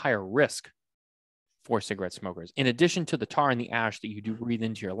much higher risk for cigarette smokers. In addition to the tar and the ash that you do breathe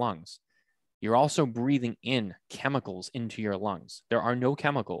into your lungs, you're also breathing in chemicals into your lungs. There are no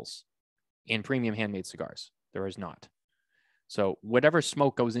chemicals in premium handmade cigars. There is not. So whatever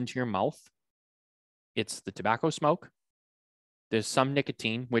smoke goes into your mouth, it's the tobacco smoke. There's some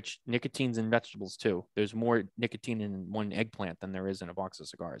nicotine, which nicotine's in vegetables too. There's more nicotine in one eggplant than there is in a box of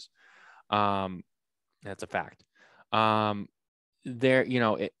cigars. That's a fact. And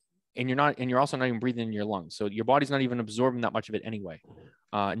you're also not even breathing in your lungs. So your body's not even absorbing that much of it anyway.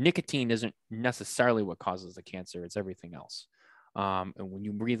 Nicotine isn't necessarily what causes the cancer. It's everything else. And when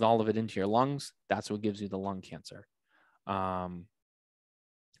you breathe all of it into your lungs, that's what gives you the lung cancer. And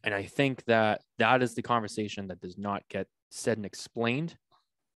I think that is the conversation that does not get said and explained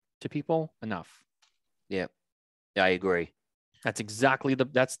to people enough. Yeah, I agree. That's exactly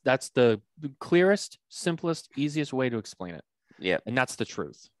that's the clearest, simplest, easiest way to explain it. Yeah. And that's the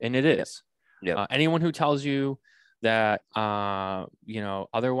truth. And it is. Yeah. Anyone who tells you that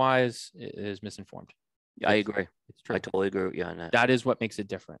otherwise is misinformed. I agree. It's true. I totally agree with you on that. That is what makes it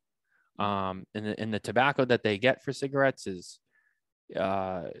different. And the tobacco that they get for cigarettes is it's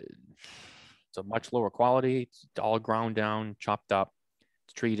a much lower quality. It's all ground down, chopped up,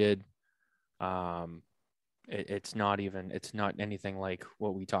 it's treated. It's not anything like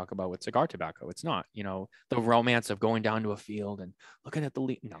what we talk about with cigar tobacco. It's not, the romance of going down to a field and looking at the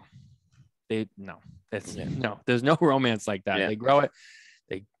leaf. No, there's no romance like that. Yeah. They grow it.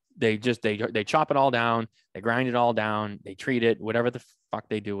 They chop it all down. They grind it all down. They treat it, whatever the fuck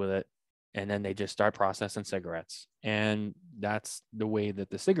they do with it. And then they just start processing cigarettes. And that's the way that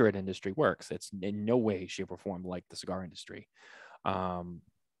the cigarette industry works. It's in no way, shape, or form like the cigar industry. So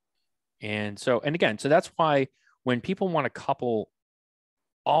that's why when people want to couple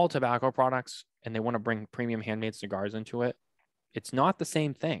all tobacco products and they want to bring premium handmade cigars into it, it's not the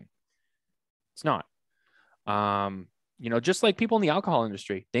same thing. It's not. Just like people in the alcohol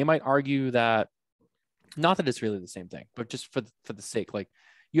industry, they might argue that, not that it's really the same thing, but just for the sake, like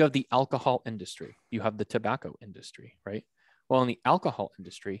you have the alcohol industry, you have the tobacco industry, right? Well, in the alcohol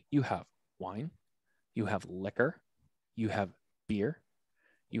industry, you have wine, you have liquor, you have beer,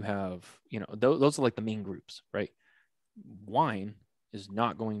 you have, those are like the main groups, right? Wine is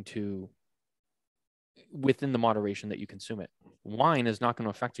not going to, within the moderation that you consume it, wine is not going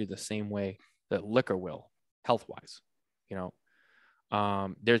to affect you the same way that liquor will, health-wise.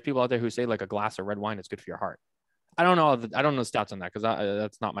 There's people out there who say like a glass of red wine is good for your heart. I don't know the stats on that because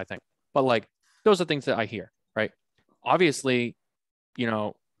that's not my thing. But like those are things that I hear, right? Obviously, 4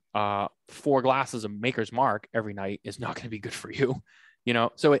 glasses of Maker's Mark every night is not going to be good for you,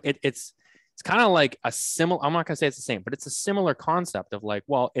 So it's kind of like a similar. I'm not going to say it's the same, but it's a similar concept of like,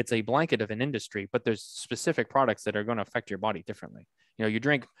 well, it's a blanket of an industry, but there's specific products that are going to affect your body differently. You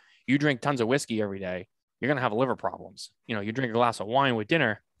drink tons of whiskey every day, you're going to have liver problems. You drink a glass of wine with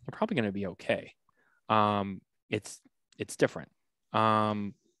dinner, you're probably going to be okay. It's different.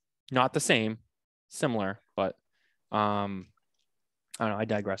 Not the same, similar, but I don't know. I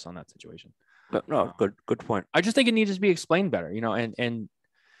digress on that situation. But no, good point. I just think it needs to be explained better, and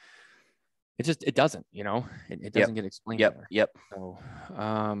it doesn't, it doesn't get explained better. Yep. So,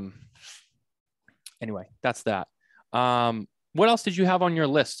 anyway, that's that. What else did you have on your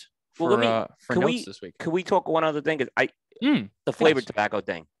list for notes this week? Can we talk one other thing? The flavored tobacco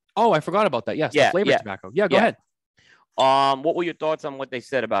thing. Oh, I forgot about that. Yes, the flavored tobacco. Yeah, go ahead. What were your thoughts on what they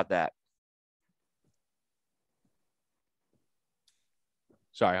said about that?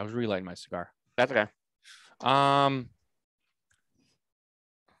 Sorry, I was relighting my cigar. That's okay.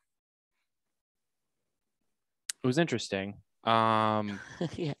 It was interesting. Yeah.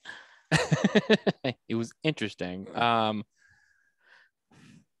 It was interesting.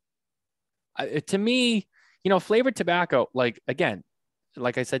 To me, flavored tobacco, like again,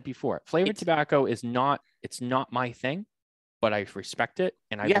 like I said before, flavored tobacco is not my thing, but I respect it,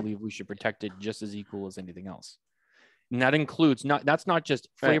 and I believe we should protect it just as equal as anything else. And that includes that's not just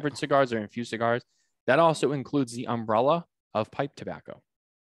flavored cigars or infused cigars. That also includes the umbrella of pipe tobacco,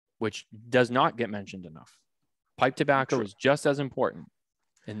 which does not get mentioned enough. Pipe tobacco is just as important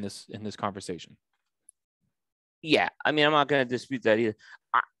in this conversation. Yeah, I mean, I'm not going to dispute that either.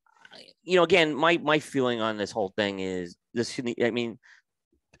 Again, my feeling on this whole thing is this. I mean,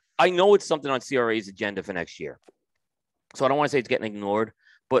 I know it's something on CRA's agenda for next year, so I don't want to say it's getting ignored.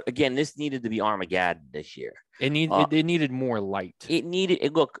 But again, this needed to be Armageddon this year. It needed more light. It needed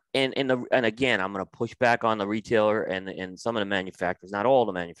it. Look, and again, I'm going to push back on the retailer and some of the manufacturers, not all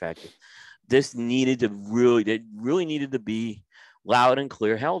the manufacturers. This needed to really needed to be loud and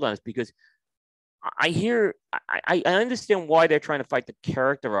clear held on us, because I understand why they're trying to fight the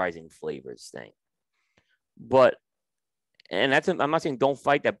characterizing flavors thing, I'm not saying don't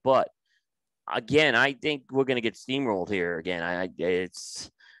fight that, but again, I think we're going to get steamrolled here again.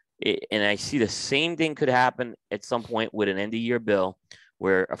 And I see the same thing could happen at some point with an end of year bill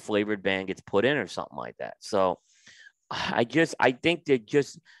where a flavored ban gets put in or something like that. So I think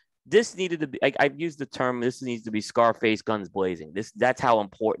this needed to be, I've used the term, this needs to be Scarface guns blazing. That's how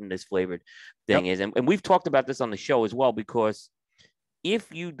important this flavored thing is. And we've talked about this on the show as well, because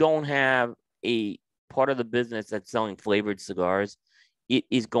if you don't have a part of the business that's selling flavored cigars, it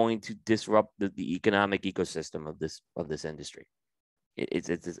is going to disrupt the economic ecosystem of this industry. It's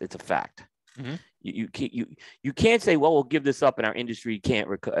a fact. Mm-hmm. You can't say, well, we'll give this up and our industry can't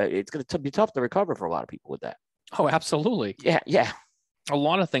recover. It's going to be tough to recover for a lot of people with that. Oh, absolutely. Yeah. A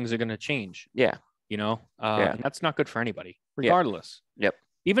lot of things are going to change. Yeah. And that's not good for anybody, regardless. Yep.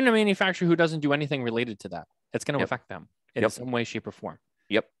 Even a manufacturer who doesn't do anything related to that, it's going to affect them in some way, shape, or form.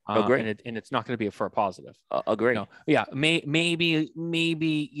 Yep. Agree. And it's not going to be for a positive. Agree. Yeah. Maybe,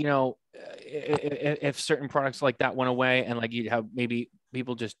 if certain products like that went away and like you'd have maybe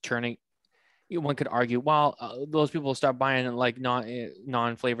people just turning, one could argue, well, those people will start buying like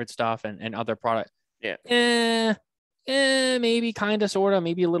non-flavored stuff and other product. Yeah. Maybe kind of, sort of,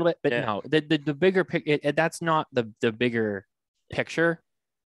 maybe a little bit, but no, the bigger picture, that's not the bigger picture.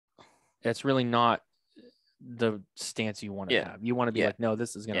 It's really not the stance you want to have. You want to be like, no,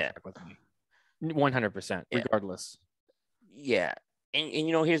 this is going to fuck with me 100%, regardless. Yeah. And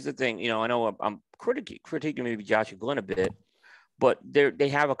here's the thing, I know I'm critiquing maybe Josh and Glenn a bit, but they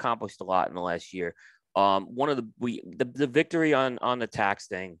have accomplished a lot in the last year. One of the victory on the tax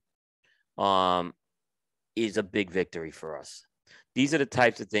thing is a big victory for us. These are the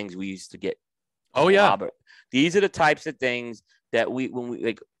types of things we used to get. Oh yeah. These are the types of things that when we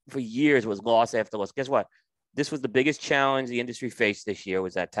like for years was loss after loss. Guess what? This was the biggest challenge the industry faced this year,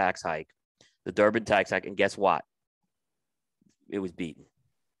 was that tax hike, the Durbin tax hike. And guess what? It was beaten.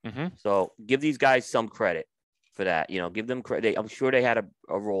 Mm-hmm. So give these guys some credit for that. Give them credit. I'm sure they had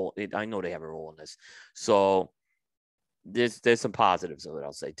a role. I know they have a role in this. So there's some positives of it,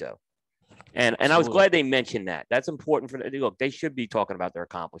 I'll say too. And I was glad they mentioned that. That's important for them. Look, they should be talking about their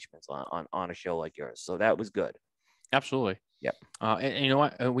accomplishments on a show like yours. So that was good. Absolutely. Yep. And you know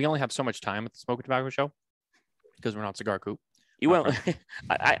what? We only have so much time at the Smoke and Tobacco Show because we're not Cigar Coop.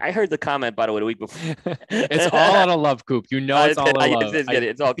 I heard the comment, by the way, the week before. It's all out of love, Coop. It's all out of love.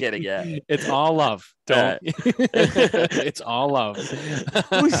 It's all kidding, yeah. It's all love. Don't. It's all love.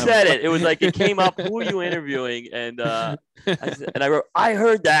 Who said it? It was like it came up. Who are you interviewing? And I wrote, I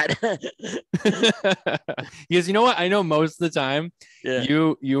heard that. Because you know what? I know most of the time, yeah.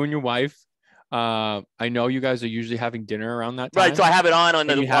 you and your wife. I know you guys are usually having dinner around that time. Right, so I have it on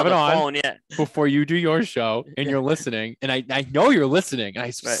the phone, yeah. Before you do your show, and you're listening, and I know you're listening, and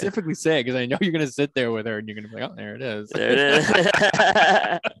I specifically say it because I know you're gonna sit there with her, and you're gonna be like, oh, there it is. There it is.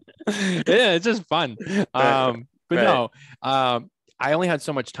 Yeah, it's just fun. But no, I only had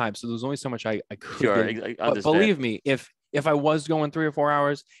so much time, so there was only so much I could. Sure, but believe me, if I was going 3 or 4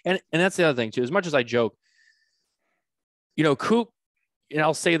 hours, and that's the other thing too. As much as I joke, Coop. And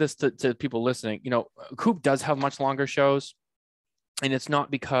I'll say this to people listening, Coop does have much longer shows, and it's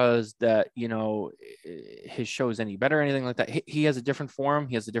not because that, his show is any better or anything like that. He has a different forum.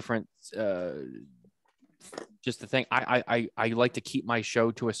 He has a different, just the thing. I like to keep my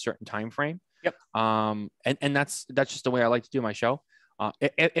show to a certain time frame. Yep. And that's just the way I like to do my show.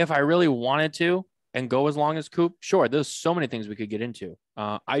 If I really wanted to and go as long as Coop, sure. There's so many things we could get into.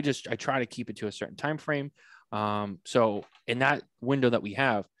 I try to keep it to a certain time frame. So in that window that we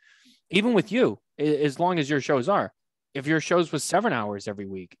have, even with you, as long as your shows are, if your shows was 7 hours every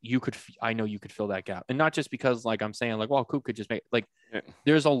week, I know you could fill that gap. And not just because like I'm saying like, well, Coop could just make like,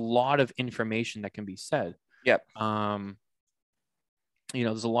 there's a lot of information that can be said. Yep.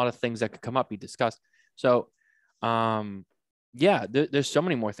 There's a lot of things that could come up, be discussed. So, there's so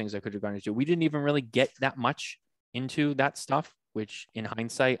many more things I could have gone into. We didn't even really get that much into that stuff, which in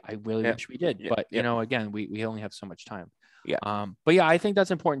hindsight, I really wish we did. But, again, we only have so much time. Yeah. But yeah, I think that's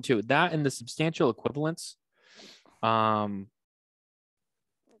important too. That and the substantial equivalence that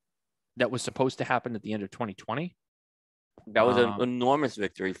was supposed to happen at the end of 2020. That was an enormous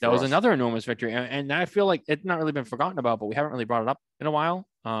victory. That was another enormous victory. And I feel like it's not really been forgotten about, but we haven't really brought it up in a while.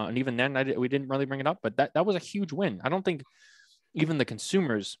 And even then, we didn't really bring it up. But that was a huge win. I don't think even the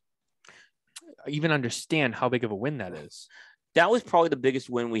consumers even understand how big of a win that is. That was probably the biggest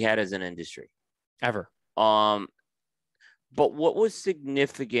win we had as an industry ever. But what was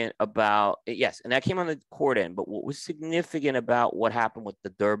significant about it? Yes, and that came on the court end. But what was significant about what happened with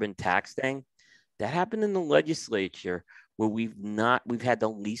the Durbin tax thing? That happened in the legislature where we've had the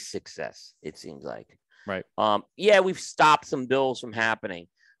least success. It seems like. Right. We've stopped some bills from happening,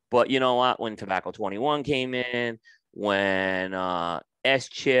 but you know what? When Tobacco 21 came in, when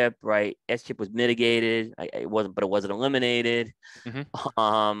S-chip was mitigated. It wasn't eliminated.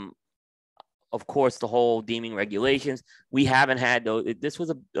 Mm-hmm. Of course, the whole deeming regulations. We haven't had those. This was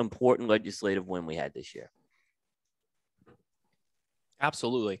an important legislative win we had this year.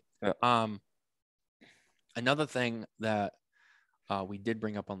 Absolutely. Yeah. Another thing that we did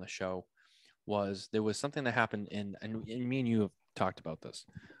bring up on the show was there was something that happened and me and you have talked about this.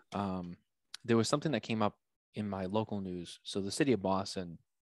 There was something that came up in my local news. So the city of Boston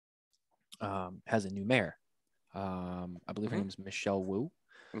has a new mayor. I believe her name is Michelle Wu.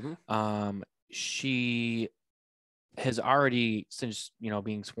 Mm-hmm. She has already, since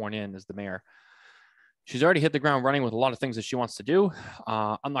being sworn in as the mayor, she's already hit the ground running with a lot of things that she wants to do.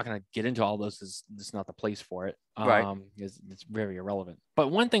 I'm not going to get into all those. This is not the place for it. Right. It's very irrelevant.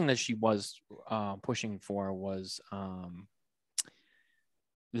 But one thing that she was pushing for was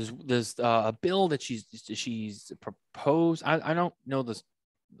there's a bill that she's proposed. I don't know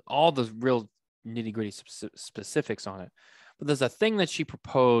all the real nitty gritty specifics on it, but there's a thing that she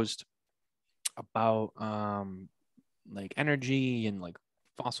proposed about like energy and like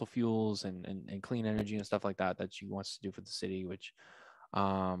fossil fuels and clean energy and stuff like that she wants to do for the city, which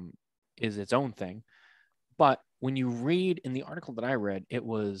is its own thing. But when you read in the article that I read, it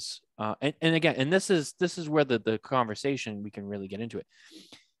was and again, and this is where the conversation, we can really get into it.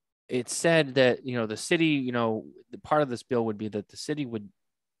 It said that, you know, the city, you know, the part of this bill would be that the city would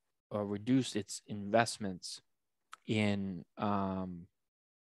reduce its investments in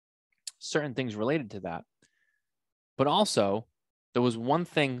certain things related to that. But also, there was one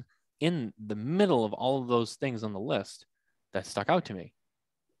thing in the middle of all of those things on the list that stuck out to me: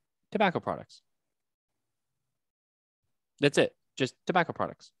 tobacco products. That's it. Just tobacco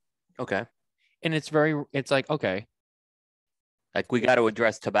products. Okay. And it's like, okay. Like, we got to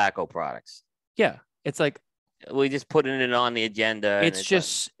address tobacco products. Yeah. It's like, we just putting it on the agenda. It's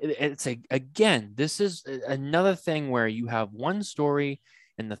just, again, this is another thing where you have one story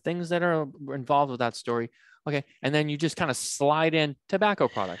and the things that are involved with that story. Okay. And then you just kind of slide in tobacco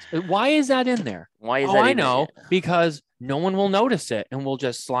products. Why is that in there? Why is that? I know, because no one will notice it, and we'll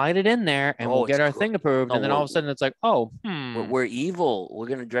just slide it in there and we'll get our thing approved. And then all of a sudden it's like, oh, we're evil. We're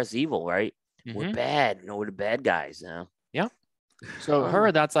going to address evil, right? Mm-hmm. We're bad. You know, we're the bad guys now. Yeah.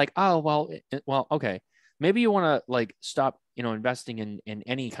 So that's like, oh, well, okay. Maybe you want to like stop, you know, investing in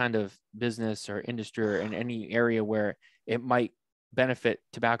any kind of business or industry or in any area where it might benefit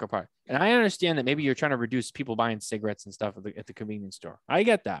tobacco product. And I understand that maybe you're trying to reduce people buying cigarettes and stuff at the convenience store. I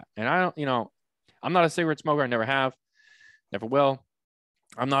get that. And I don't, you know, I'm not a cigarette smoker. I never have, never will.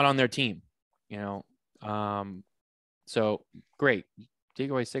 I'm not on their team, you know? So great.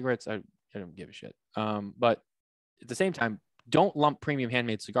 Take away cigarettes. I don't give a shit. But at the same time, don't lump premium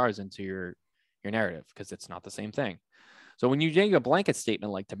handmade cigars into your narrative, because it's not the same thing. So when you make a blanket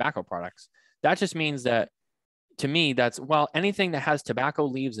statement like tobacco products, that just means that, to me, that's, well, anything that has tobacco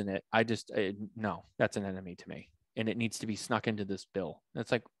leaves in it, no, that's an enemy to me, and it needs to be snuck into this bill.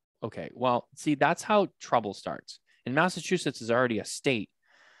 It's like, okay, well, see, that's how trouble starts. And Massachusetts is already a state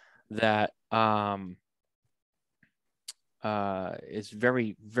that is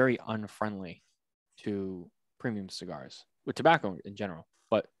very, very unfriendly to premium cigars, with tobacco in general.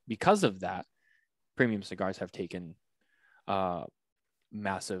 But because of that, premium cigars have taken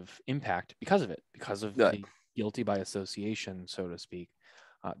massive impact because of it, because of the guilty by association, so to speak.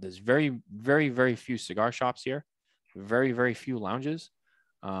 There's very, very, very few cigar shops here, very, very few lounges.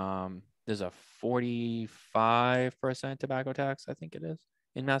 There's a 45% tobacco tax, I think it is,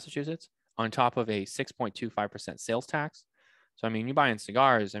 in Massachusetts, on top of a 6.25% sales tax. So, I mean, you're buying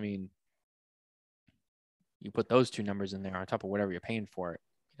cigars, I mean, you put those two numbers in there on top of whatever you're paying for it,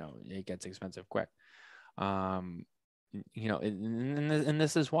 you know, it gets expensive quick. You know, and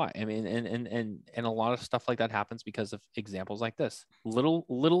this is why, I mean, and a lot of stuff like that happens because of examples like this.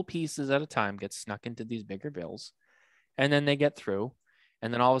 Little pieces at a time get snuck into these bigger bills, and then they get through,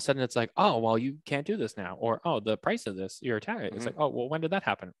 and then all of a sudden it's like, oh, well, you can't do this now, or, oh, the price of this, you're taxed. It's like, oh, well, when did that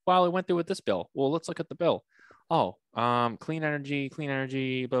happen? Well, it went through with this bill. Well, let's look at the bill. Oh, clean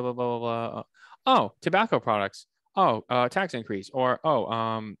energy, blah, blah, blah, blah, blah. Oh, tobacco products. Oh, tax increase. Or,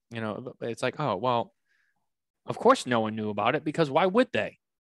 you know, it's like, oh, well, of course no one knew about it, because why would they?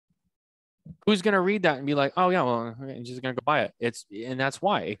 Who's going to read that and be like, oh, yeah, well, I'm just going to go buy it. And that's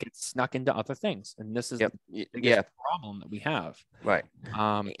why it gets snuck into other things. And this is the biggest problem that we have. Right.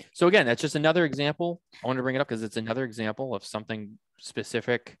 So again, that's just another example. I want to bring it up because it's another example of something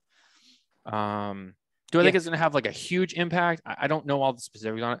specific. Do I think it's going to have like a huge impact? I don't know all the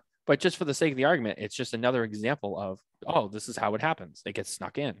specifics on it, but just for the sake of the argument, it's just another example of, oh, this is how it happens. It gets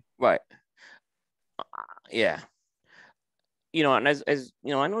snuck in. Right. Yeah. You know, and as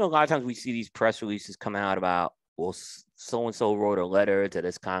you know, I know a lot of times we see these press releases come out about, well, so-and-so wrote a letter to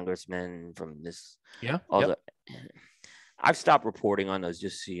this congressman from this. Yeah. I've stopped reporting on those,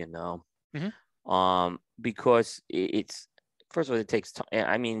 just so you know. Mm-hmm. Because it's, first of all, it takes time.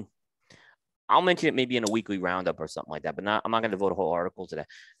 I mean, I'll mention it maybe in a weekly roundup or something like that, but I'm not going to devote a whole article to that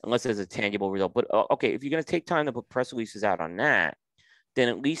unless there's a tangible result. But okay, if you're going to take time to put press releases out on that, then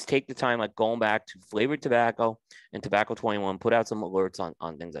at least take the time, like going back to flavored tobacco and tobacco 21, put out some alerts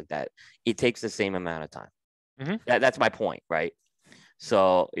on things like that. It takes the same amount of time. Mm-hmm. That's my point, right?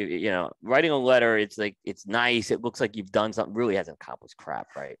 So, you know, writing a letter, it's like, it's nice. It looks like you've done something, really hasn't accomplished crap,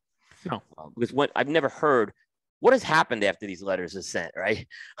 right? No. Because I've never heard what has happened after these letters are sent, right?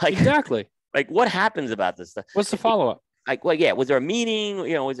 Like exactly. Like what happens about this stuff? What's the follow up? Like, well, yeah, was there a meeting?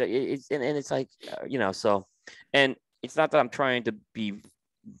 Was it? And it's like, so, and it's not that I'm trying to be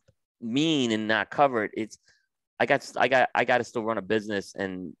mean and not cover it. It's I got to still run a business,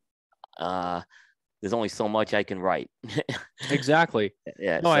 and there's only so much I can write. Exactly.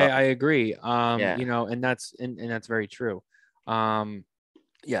 Yeah. No, I agree. Yeah. And that's very true.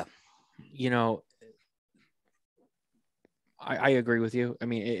 Yeah. I agree with you. I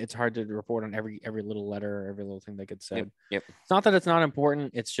mean, it's hard to report on every little letter, every little thing that gets said. Yep. It's not that it's not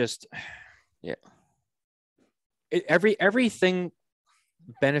important. It's just, yeah. Everything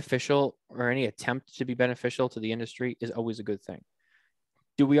beneficial or any attempt to be beneficial to the industry is always a good thing.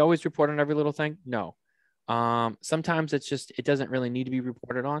 Do we always report on every little thing? No. Sometimes it doesn't really need to be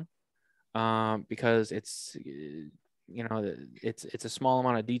reported on, because it's a small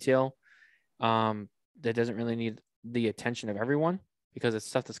amount of detail that doesn't really need the attention of everyone, because it's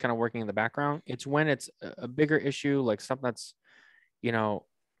stuff that's kind of working in the background. It's when it's a bigger issue, like something that's,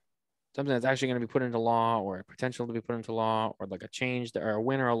 something that's actually going to be put into law, or a potential to be put into law, or like a change or a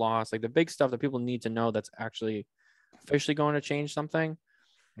win or a loss, like the big stuff that people need to know that's actually officially going to change something.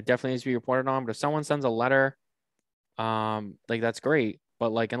 It definitely needs to be reported on. But if someone sends a letter, like that's great.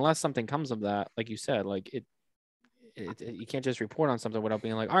 But like, unless something comes of that, like you said, like you can't just report on something without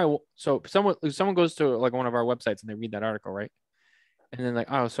being like, all right, well, so someone goes to like one of our websites and they read that article, right? And then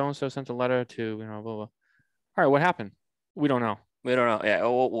like, oh, so-and-so sent a letter to, blah, blah. All right, what happened? We don't know. We don't know. Yeah.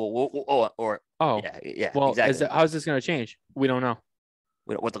 Yeah. Well, exactly. How is this going to change? We don't know.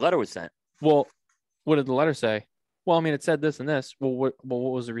 What the letter was sent. Well, what did the letter say? Well, I mean, it said this and this. Well, what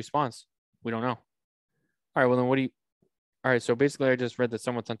was the response? We don't know. All right, well then all right, so basically I just read that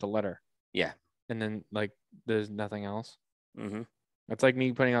someone sent a letter. Yeah. And then like there's nothing else. Mm-hmm. It's like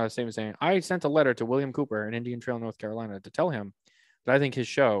me putting out a statement saying, I sent a letter to William Cooper in Indian Trail, North Carolina, to tell him that I think his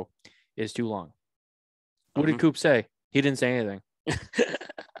show is too long. What did Coop say? He didn't say anything.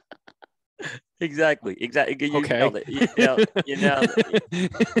 Exactly. You okay. nailed it. You nailed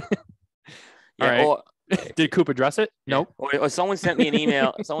it. Yeah, all right. Did Coop address it? Yeah. Nope. Or someone sent me an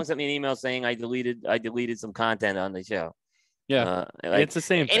email. saying I deleted some content on the show. Yeah, it's the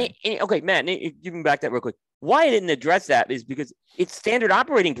same thing. Okay, Matt, you can back that real quick. Why I didn't address that is because it's standard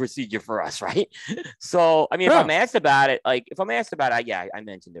operating procedure for us, right? So, I mean, if I'm asked about it, I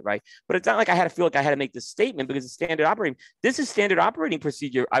mentioned it, right? But it's not like I had to feel like I had to make this statement because it's standard operating. This is standard operating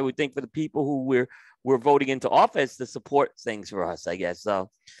procedure, I would think, for the people who we're voting into office to support things for us, I guess. So,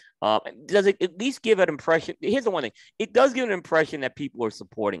 does it at least give an impression? Here's the one thing: it does give an impression that people are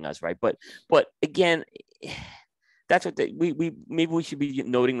supporting us, right? But again, that's what maybe we should be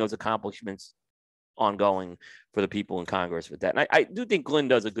noting those accomplishments ongoing for the people in Congress with that. And I do think Glenn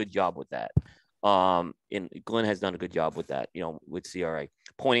does a good job with that. And Glenn has done a good job with that, with CRA,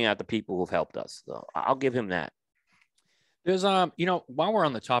 pointing out the people who've helped us. So I'll give him that. There's while we're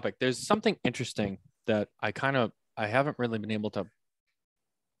on the topic, there's something interesting that I haven't really been able to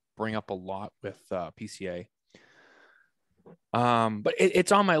bring up a lot with PCA. But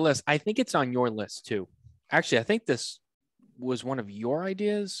it's on my list. I think it's on your list too. Actually, I think this was one of your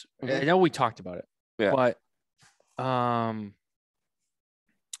ideas. Mm-hmm. I know we talked about it, but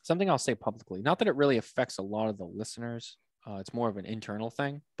something I'll say publicly, not that it really affects a lot of the listeners. It's more of an internal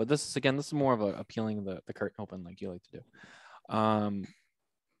thing, but this is more of a peeling the curtain open like you like to do.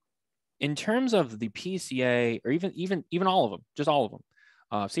 In terms of the PCA, or even all of them, just all of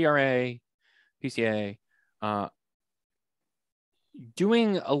them, CRA, PCA,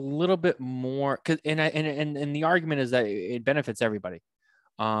 doing a little bit more, and the argument is that it benefits everybody.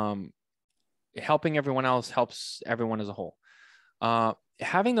 Helping everyone else helps everyone as a whole.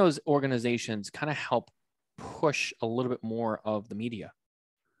 Having those organizations kind of help push a little bit more of the media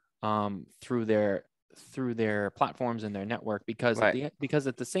through their platforms and their network, because so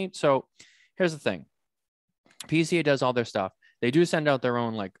here's the thing. PCA does all their stuff. They do send out their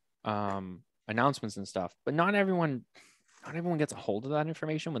own announcements and stuff, but not everyone gets a hold of that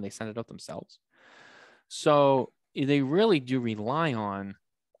information when they send it out themselves. So they really do rely on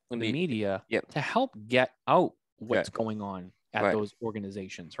the media to help get out what's going on at those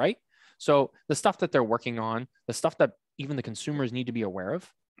organizations, right? So the stuff that they're working on, the stuff that even the consumers need to be aware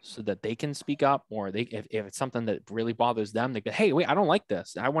of so that they can speak up, or if it's something that really bothers them, they go, hey, wait, I don't like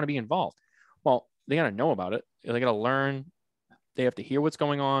this. I want to be involved. Well, they got to know about it. They got to learn. They have to hear what's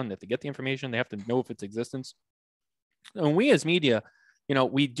going on. They have to get the information. They have to know of its existence. And we as media,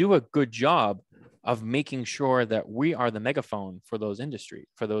 we do a good job of making sure that we are the megaphone for those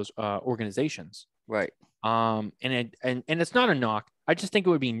organizations. Right. And it's not a knock. I just think it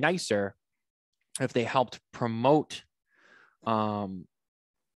would be nicer if they helped promote us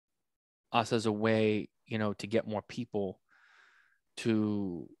as a way, to get more people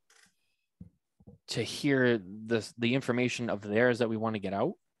to hear the information of theirs that we want to get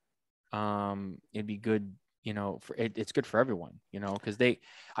out. It'd be good, it's good for everyone, because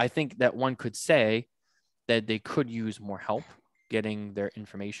I think that one could say that they could use more help getting their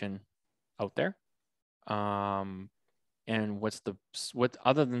information out there. And what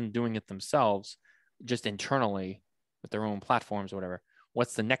other than doing it themselves, just internally with their own platforms or whatever,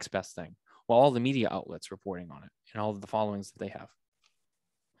 what's the next best thing? Well, all the media outlets reporting on it and all of the followings that they have.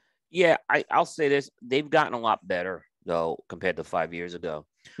 Yeah, I'll say this. They've gotten a lot better, though, compared to 5 years ago.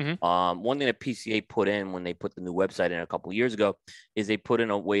 Mm-hmm. One thing that PCA put in when they put the new website in a couple of years ago is they put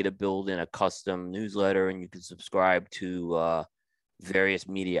in a way to build in a custom newsletter, and you can subscribe to various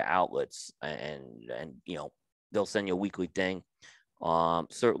media outlets, and they'll send you a weekly thing.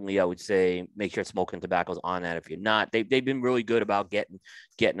 Certainly, I would say make sure Smoking Tobacco's on that. If you're not, they've been really good about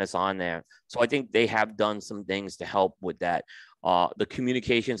getting us on there. So I think they have done some things to help with that. The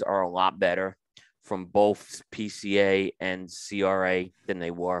communications are a lot better from both PCA and CRA than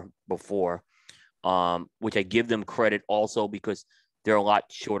they were before, which I give them credit also because they're a lot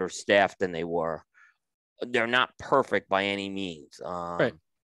shorter staffed than they were. They're not perfect by any means, Right.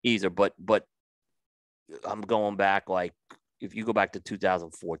 either, but I'm going back, like, if you go back to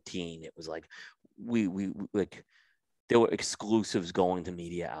 2014, it was like we like there were exclusives going to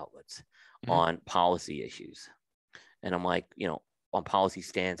media outlets on policy issues. And I'm like, on policy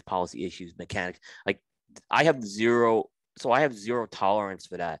stance, policy issues, mechanics, like I have zero tolerance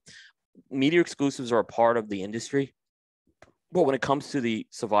for that. Media exclusives are a part of the industry. But when it comes to the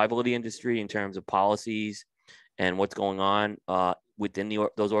survival of the industry in terms of policies and what's going on within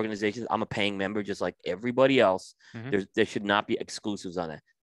those organizations, I'm a paying member just like everybody else. There should not be exclusives on that.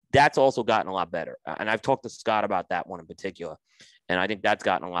 That's also gotten a lot better. And I've talked to Scott about that one in particular. And I think that's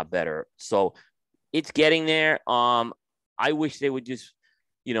gotten a lot better. So it's getting there. I wish they would just,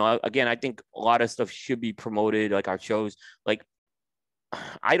 again, I think a lot of stuff should be promoted, like our shows. Like,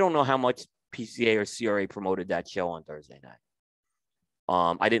 I don't know how much PCA or CRA promoted that show on Thursday night.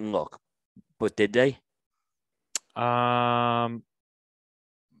 I didn't look, but did they? I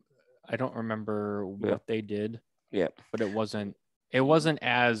don't remember what they did. Yeah, but it wasn't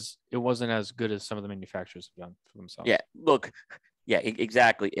as good as some of the manufacturers have done for themselves. Yeah, look, yeah,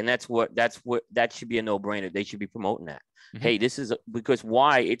 exactly, and that should be a no-brainer. They should be promoting that. Hey, this is because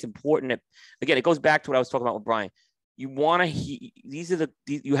why it's important. Again, it goes back to what I was talking about with Brian. You want to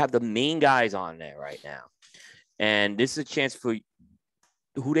you have the main guys on there right now, and this is a chance for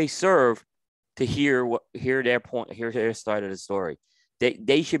who they serve to hear their point, hear their side of the story.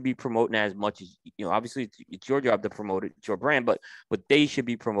 They should be promoting that as much as, obviously it's your job to promote it, it's your brand, but they should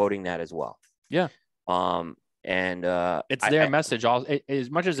be promoting that as well. Yeah. And it's their message. All as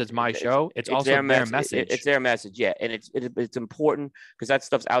much as it's my show, it's also their message. It's their message, yeah, and it's important because that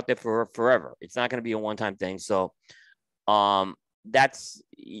stuff's out there for forever. It's not going to be a one-time thing. So, that's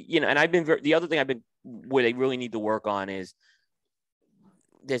and I've been the other thing where they really need to work on is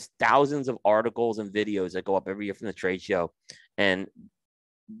there's thousands of articles and videos that go up every year from the trade show, and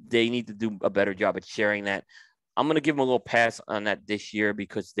they need to do a better job at sharing that. I'm going to give them a little pass on that this year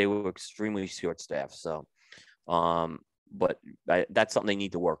because they were extremely short-staffed. So, but that's something they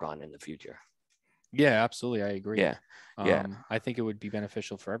need to work on in the future. Yeah, absolutely. I agree. Yeah. I think it would be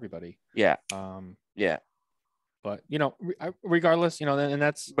beneficial for everybody. Yeah. Yeah. But, regardless, and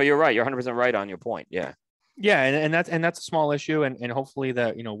that's. But you're right. You're 100% right on your point. Yeah. Yeah, and that's a small issue, and hopefully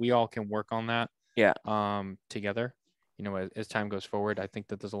that we all can work on that. Yeah. Together, as time goes forward. I think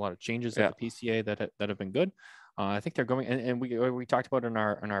that there's a lot of changes at the PCA that have been good. I think they're going, and we talked about in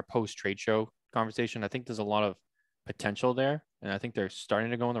our post trade show conversation. I think there's a lot of potential there, and I think they're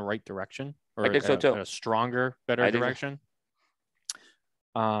starting to go in the right direction, or I think so too. A stronger, better direction.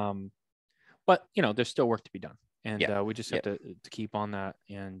 But there's still work to be done, and we just have to keep on that,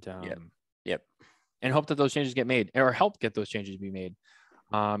 and Yep. And hope that those changes get made, or help get those changes to be made.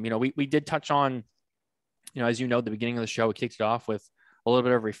 We did touch on, as the beginning of the show, we kicked it off with a little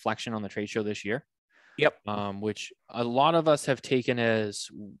bit of reflection on the trade show this year. Yep. Which a lot of us have taken as,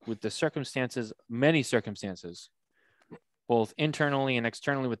 with the circumstances, many circumstances, both internally and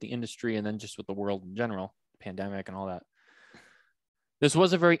externally with the industry, and then just with the world in general, pandemic and all that. This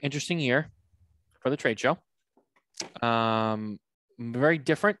was a very interesting year for the trade show. Very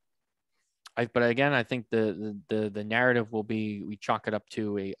different. But again, I think the narrative will be, we chalk it up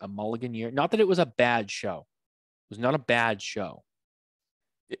to a mulligan year. Not that it was a bad show. It was not a bad show.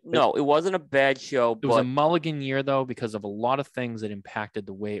 No, it wasn't a bad show. It was a mulligan year, though, because of a lot of things that impacted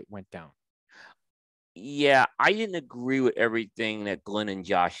the way it went down. Yeah, I didn't agree with everything that Glenn and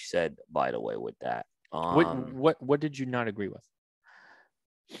Josh said, by the way, with that. What did you not agree with?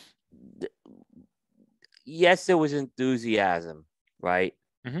 Yes, there was enthusiasm, right?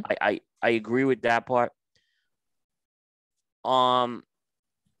 Mm-hmm. I agree with that part.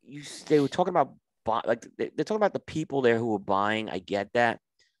 They were talking about they're talking about the people there who were buying. I get that.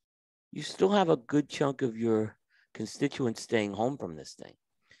 You still have a good chunk of your constituents staying home from this thing,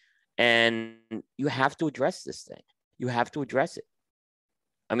 and you have to address this thing. You have to address it.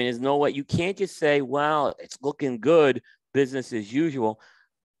 I mean, there's no way. You can't just say, well, it's looking good, business as usual.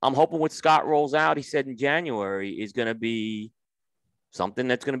 I'm hoping what Scott rolls out, he said in January, is going to be something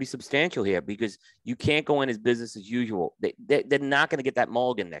that's going to be substantial here, because you can't go in as business as usual. They're not going to get that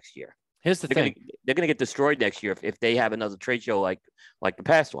mulligan next year. Here's the thing. They're going to get destroyed next year if they have another trade show like the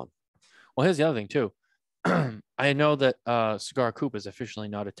past one. Well, here's the other thing, too. I know that Cigar Coop is officially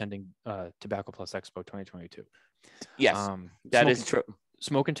not attending Tobacco Plus Expo 2022. Yes, that is true.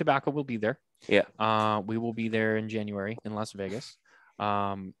 Smoke and Tobacco will be there. Yeah. We will be there in January in Las Vegas.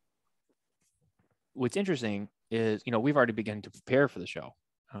 What's interesting is, we've already begun to prepare for the show,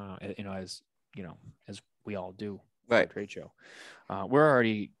 as we all do. Right. For the trade show. We're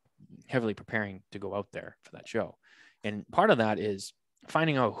already heavily preparing to go out there for that show. And part of that is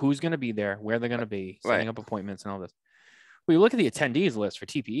finding out who's going to be there, where they're going to be, setting up appointments and all this. When you look at the attendees list for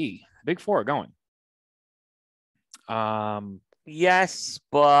TPE, Big Four are going. Yes,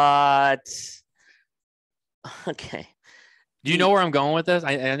 but okay. Do you know where I'm going with this?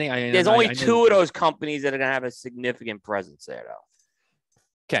 I think there's only two of those companies that are going to have a significant presence there,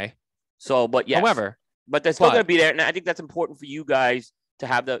 though. Okay. So, but yes. However, but they're still going to be there, and I think that's important for you guys to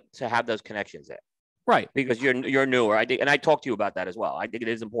have those connections there, right? Because you're newer. I think, and I talked to you about that as well. I think it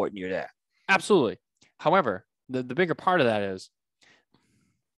is important you're there. Absolutely. However, the bigger part of that is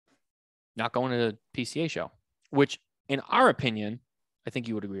not going to the PCA show, which, in our opinion, I think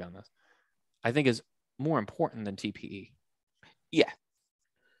you would agree on this, I think is more important than TPE. Yeah.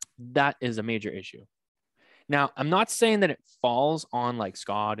 That is a major issue. Now, I'm not saying that it falls on like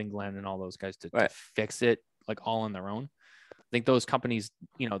Scott and Glenn and all those guys to fix it like all on their own. I think those companies,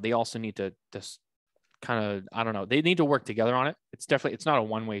 they also need to just kind of, I don't know, they need to work together on it. It's not a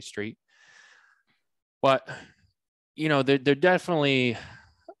one-way street, but they're definitely,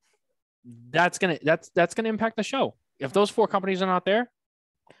 that's going to impact the show. If those four companies are not there,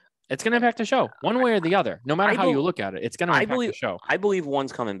 it's going to impact the show one way or the other. No matter how you look at it, it's going to impact the show. I believe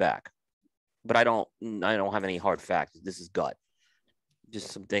one's coming back, but I don't have any hard facts. This is gut.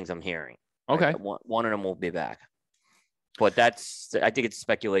 Just some things I'm hearing. Okay. One of them will be back, but I think it's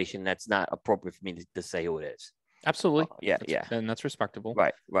speculation. That's not appropriate for me to say who it is. Absolutely. Yeah. And that's respectable.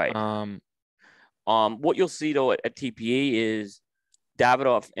 Right. What you'll see though at TPE is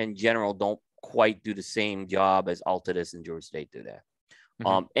Davidoff and General don't quite do the same job as Altadis and Georgia State do there.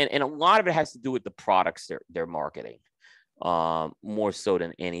 Mm-hmm. And a lot of it has to do with the products they're marketing, more so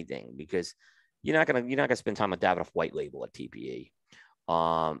than anything, because you're not gonna spend time with Davidoff white label at TPE.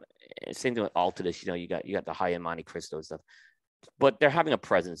 Same thing with Altadis. You got the high end Monte Cristo stuff, but they're having a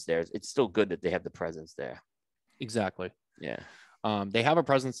presence there. It's still good that they have the presence there. Exactly. Yeah. They have a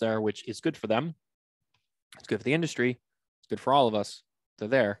presence there, which is good for them. It's good for the industry. It's good for all of us. They're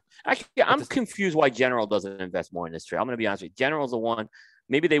there. Actually, I'm confused why General doesn't invest more in this trade. I'm going to be honest with you. General's the one.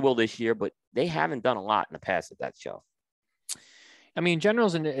 Maybe they will this year, but they haven't done a lot in the past at that show. I mean,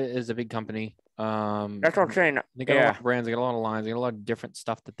 General's is a big company. That's what I'm saying. They got a lot of brands. They got a lot of lines. They got a lot of different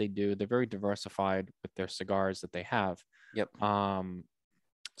stuff that they do. They're very diversified with their cigars that they have. Yep.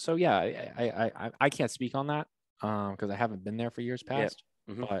 So yeah, I can't speak on that because I haven't been there for years past.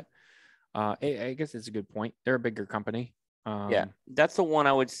 Yep. Mm-hmm. But I guess it's a good point. They're a bigger company. Yeah, that's the one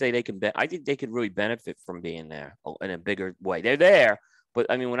I would say they can I think they could really benefit from being there in a bigger way. They're there, but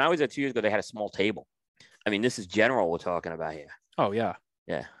I mean, when I was there 2 years ago, they had a small table. I mean, this is General we're talking about here. Oh yeah.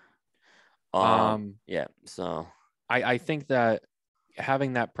 Yeah. Yeah. So I think that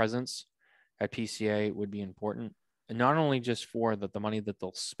having that presence at PCA would be important, and not only just for the money that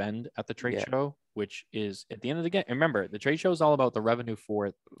they'll spend at the trade show, which is at the end of the game. Remember, the trade show is all about the revenue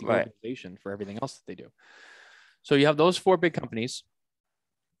for the organization for everything else that they do. So you have those four big companies,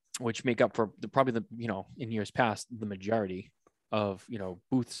 which make up for probably in years past, the majority of,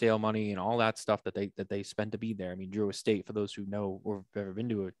 booth sale money and all that stuff that they spend to be there. I mean, Drew Estate, for those who know or have ever been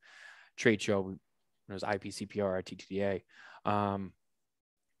to a trade show, it was IPCPR, TTDA.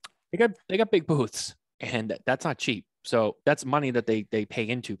 They got big booths, and that's not cheap. So that's money that they pay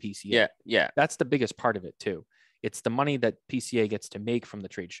into PCA. Yeah. That's the biggest part of it too, It's the money that PCA gets to make from the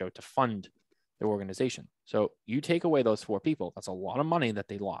trade show to fund their organization. So you take away those 4 people, that's a lot of money that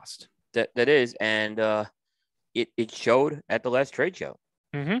they lost. That is, and it showed at the last trade show.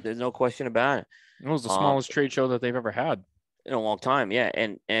 Mm-hmm. There's no question about it. It was the smallest trade show that they've ever had in a long time. Yeah,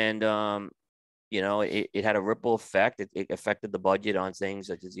 and it had a ripple effect. It affected the budget on things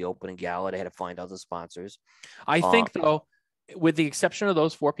such as the opening gala. They had to find other sponsors. I think, though, with the exception of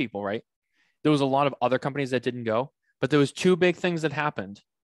those 4 people, right, there was a lot of other companies that didn't go, but there was 2 big things that happened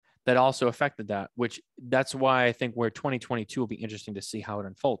that also affected that, which that's why I think where 2022 will be interesting to see how it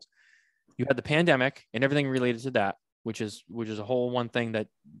unfolds. You had the pandemic and everything related to that, which is a whole one thing that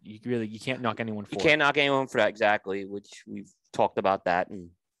you can't knock anyone for. You can't knock anyone for that, exactly, which we've talked about that and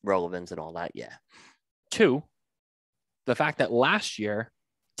relevance and all that. Yeah. 2, the fact that last year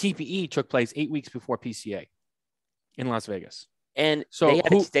TPE took place 8 weeks before PCA in Las Vegas. And so they had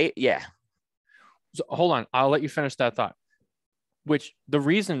to stay. Yeah. So hold on. I'll let you finish that thought. Which the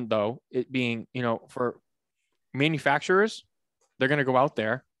reason, though, it being, for manufacturers, they're going to go out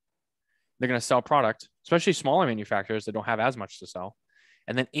there. They're going to sell product, especially smaller manufacturers that don't have as much to sell.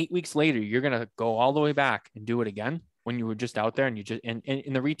 And then 8 weeks later, you're going to go all the way back and do it again when you were just out there and you just, and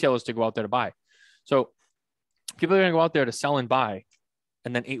the retailers to go out there to buy. So people are going to go out there to sell and buy.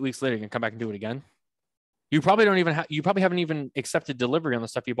 And then 8 weeks later, you can come back and do it again. You probably haven't even accepted delivery on the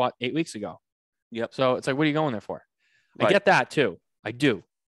stuff you bought 8 weeks ago. Yep. So it's like, what are you going there for? Right. I get that too. I do.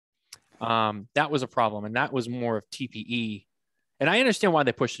 That was a problem. And that was more of TPE. And I understand why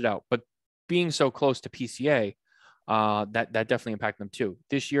they pushed it out, but being so close to PCA, that definitely impacted them too.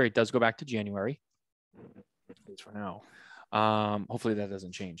 This year, it does go back to January. At least for now. Hopefully that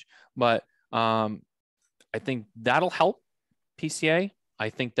doesn't change. But I think that'll help PCA. I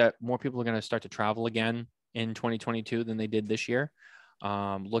think that more people are going to start to travel again in 2022 than they did this year.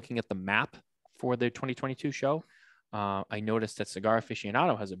 Looking at the map for the 2022 show, I noticed that Cigar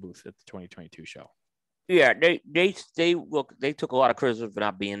Aficionado has a booth at the 2022 show. Yeah, they took a lot of criticism for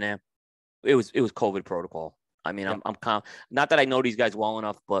not being there. It was COVID protocol. I mean, yep. I'm not that I know these guys well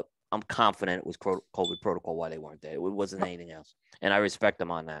enough, but I'm confident it was COVID protocol why they weren't there. It wasn't anything else, and I respect them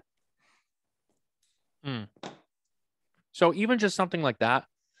on that. So even just something like that,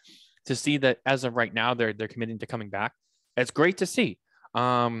 to see that as of right now they're committing to coming back, it's great to see.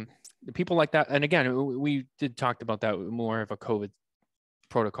 People like that, and again, we did talk about that more of a COVID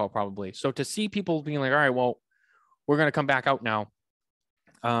protocol probably. So to see people being like, all right, well, we're going to come back out now.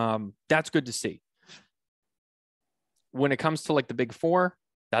 That's good to see. When it comes to like the big 4,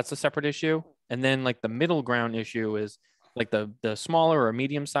 that's a separate issue. And then like the middle ground issue is like the smaller or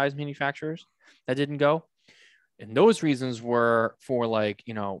medium-sized manufacturers that didn't go. And those reasons were for like,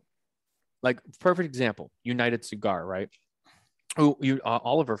 like perfect example, United Cigar, right?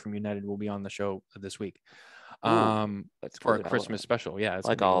 Oliver from United will be on the show this week. That's for a Christmas special. Yeah. It's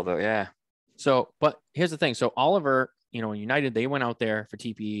like Oliver. Cool. Yeah. So, but here's the thing. So Oliver, United, they went out there for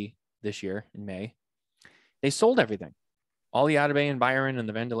TPE this year in May. They sold everything. All the Atabey and Byron and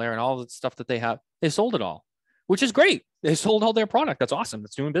the Vandalare and all the stuff that they have, they sold it all, which is great. They sold all their product. That's awesome.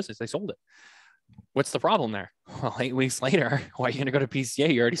 That's doing business. They sold it. What's the problem there? Well, 8 weeks later, why are you going to go to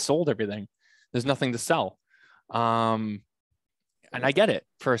PCA? You already sold everything. There's nothing to sell. And I get it.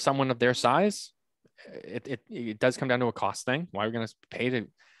 For someone of their size, it does come down to a cost thing. Why are we going to pay to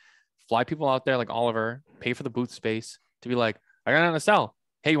fly people out there like Oliver, pay for the booth space to be like, I got nothing to sell.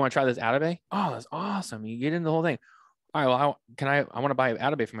 Hey, you want to try this Atabey? Oh, that's awesome. You get into the whole thing. All right, well, I want to buy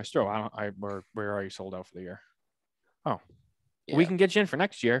Atabey for my store. Where are you sold out for the year? Oh, yeah. We can get you in for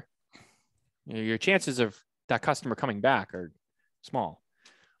next year. Your chances of that customer coming back are small.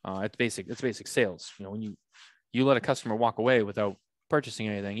 It's basic sales. When you let a customer walk away without purchasing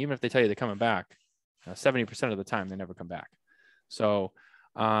anything, even if they tell you they're coming back, 70% of the time they never come back. So,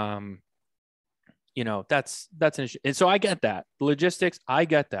 that's an issue. And so I get that. The logistics, I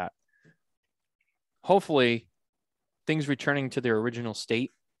get that. Hopefully, things returning to their original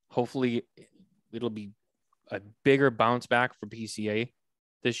state. Hopefully, it'll be a bigger bounce back for PCA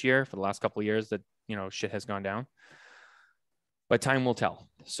this year. For the last couple of years that shit has gone down, but time will tell.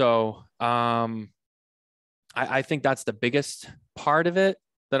 So I think that's the biggest part of it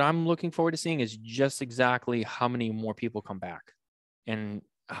that I'm looking forward to seeing is just exactly how many more people come back and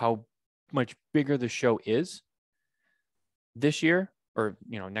how much bigger the show is this year or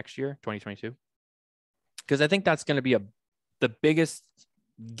next year, 2022. Because I think that's going to be the biggest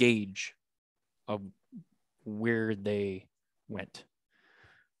gauge of where they went.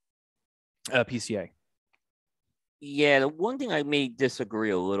 PCA. Yeah, the one thing I may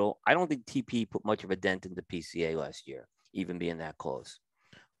disagree a little, I don't think TP put much of a dent into PCA last year, even being that close.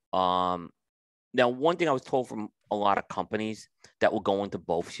 Now, one thing I was told from a lot of companies that will go into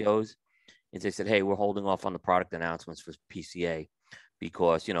both shows is they said, hey, we're holding off on the product announcements for PCA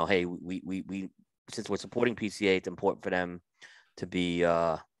because, hey, we since we're supporting PCA, it's important for them to be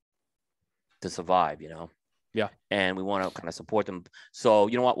to survive, Yeah. And we want to kind of support them. So,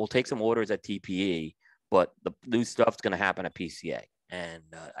 you know what? We'll take some orders at TPE, but the new stuff's going to happen at PCA. And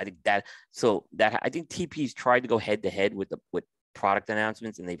I think I think TPE's tried to go head to head with product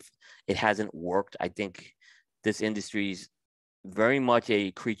announcements, and it hasn't worked. I think this industry's very much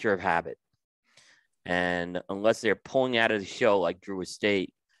a creature of habit. And unless they're pulling out of the show like Drew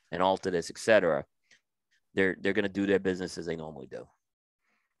Estate and Altadis, et cetera, they're going to do their business as they normally do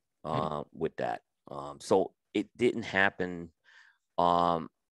with that. So it didn't happen. And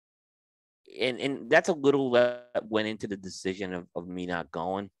that's a little that went into the decision of me not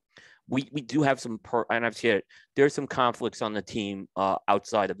going. We do have some, and I've shared, there's some conflicts on the team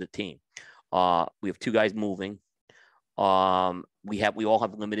outside of the team. We have 2 guys moving. We all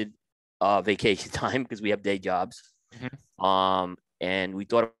have limited vacation time because we have day jobs. Mm-hmm. And we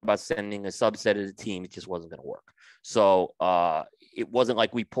thought about sending a subset of the team. It just wasn't going to work. So it wasn't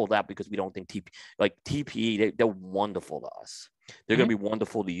like we pulled out because we don't think TPE, they're wonderful to us. They're going to be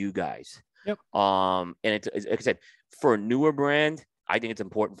wonderful to you guys. Yep. And it's like I said, for a newer brand, I think it's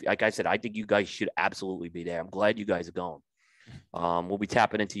important. Like I said, I think you guys should absolutely be there. I'm glad you guys are going. We'll be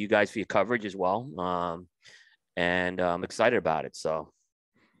tapping into you guys for your coverage as well. And I'm excited about it. So.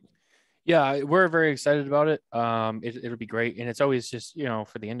 Yeah, we're very excited about it. It'll be great. And it's always just,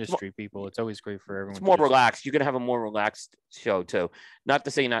 for the industry people, it's always great for everyone. It's more relaxed. You're going to have a more relaxed show too. Not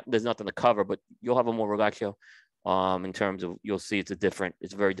to say there's nothing to cover, but you'll have a more relaxed show. In terms of, you'll see it's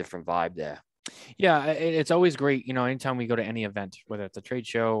a very different vibe there. Yeah, it's always great. Anytime we go to any event, whether it's a trade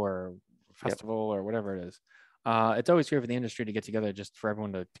show or festival or whatever it is, it's always great for the industry to get together, just for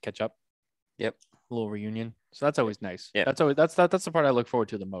everyone to catch up. Yep. A little reunion. So that's always nice. Yeah. That's the part I look forward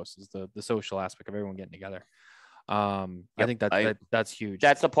to the most, is the social aspect of everyone getting together. I think that's huge.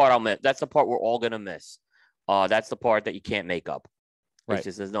 That's the part I'll miss. That's the part we're all going to miss. That's the part that you can't make up. Right.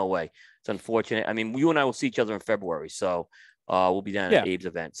 There's no way. It's unfortunate. I mean, you and I will see each other in February, so we'll be down at Abe's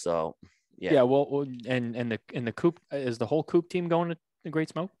event. So yeah. Yeah. Well, and the Coop, is the whole Coop team going to the Great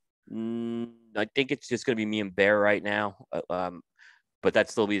Smoke? I think it's just going to be me and Bear right now. But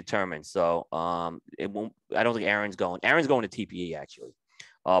that's still be determined. So it won't. I don't think Aaron's going. Aaron's going to TPE actually,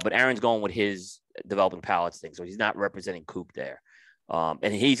 but Aaron's going with his developing pallets thing. So he's not representing Coop there,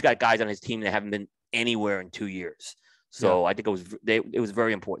 and he's got guys on his team that haven't been anywhere in 2 years. So I think it was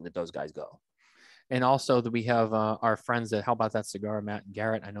very important that those guys go. And also that we have our friends at How About That Cigar, Matt and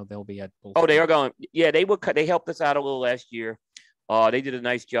Garrett. I know they'll be at both. Oh, they are going. Yeah, they helped us out a little last year. They did a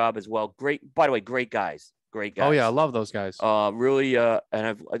nice job as well. Great, by the way, great guys. Great guys. Oh yeah, I love those guys. Really,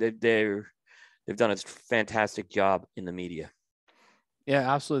 and they've done a fantastic job in the media.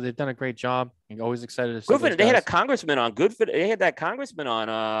 Yeah, absolutely. They've done a great job. I'm always excited to see. Good for, they had a congressman on. Good for, they had that congressman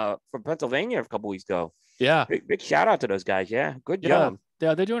on from Pennsylvania a couple weeks ago. Yeah. Big shout out to those guys. Yeah, good job.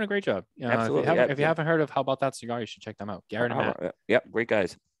 Yeah, they're doing a great job. Absolutely. If you haven't heard of How About That Cigar, you should check them out. Garrett and Matt. Yep, great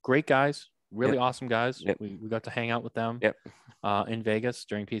guys. Great guys. Really awesome guys. Yep. We got to hang out with them. Yep. In Vegas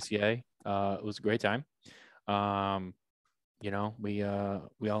during PCA. It was a great time. We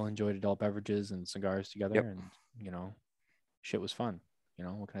all enjoyed adult beverages and cigars together, and shit was fun.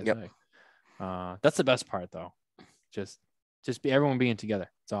 What can I say? That's the best part, though. Just be everyone being together.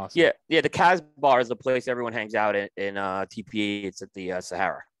 It's awesome. Yeah. The Kaz Bar is the place everyone hangs out in TPE. It's at the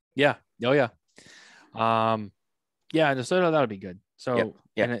Sahara. Yeah. Oh yeah. Yeah. So that'll be good. So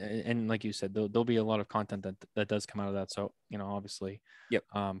and like you said, there'll be a lot of content that does come out of that. So obviously,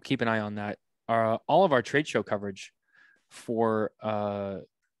 keep an eye on that. All of our trade show coverage for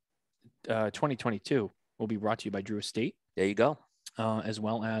 2022 will be brought to you by Drew Estate. There you go. As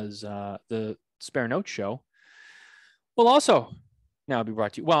well as the Spare Note show will also now be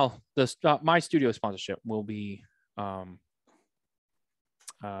brought to you. Well, the my studio sponsorship will be brought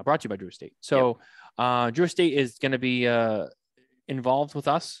to you by Drew Estate. So Drew Estate is going to be involved with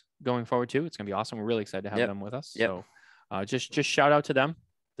us going forward too. It's going to be awesome. We're really excited to have them with us. So just shout out to them.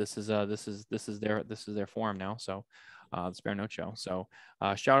 This is their forum now. So the Spare Note show. So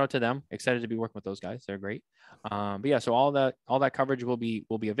shout out to them. Excited to be working with those guys. They're great. But yeah, so all that coverage will be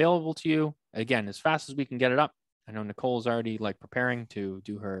available to you again as fast as we can get it up. I know Nicole's already preparing to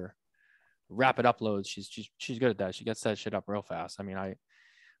do her rapid uploads. She's good at that. She gets that shit up real fast. I mean,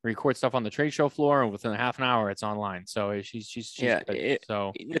 record stuff on the trade show floor, and within half an hour, it's online. So she's good.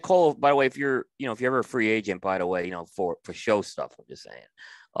 So Nicole, by the way, if you're ever a free agent, by the way, for show stuff, I'm just saying,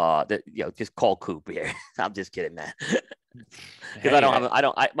 that just call Coop here. I'm just kidding, man. Because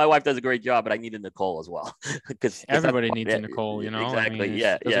my wife does a great job, but I need a Nicole as well. Because everybody needs a Nicole, Exactly.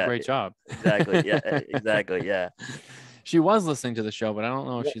 Does a great job. Exactly. Yeah. Exactly. Yeah. She was listening to the show, but I don't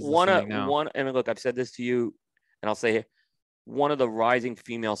know if she's listening now. And look, I've said this to you, and I'll say one of the rising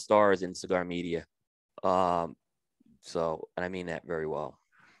female stars in cigar media. So, and I mean that very well.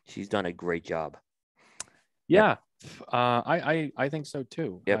 She's done a great job. Yeah. I think so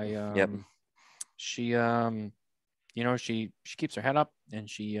too. Yep. She she keeps her head up, and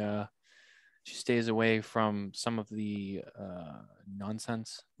she stays away from some of the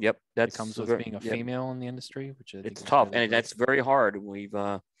nonsense. Yep, that comes with being a female in the industry, which it's tough, and that's very hard. We've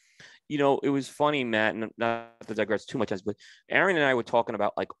it was funny, Matt, and not to digress too much, but Aaron and I were talking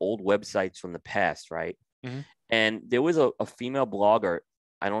about like old websites from the past, right? Mm-hmm. And there was a female blogger.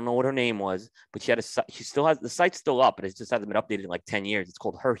 I don't know what her name was, but she still has the site's still up, but it just hasn't been updated in like 10 years. It's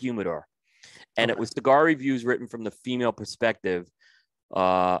called Her Humidor. And It was cigar reviews written from the female perspective,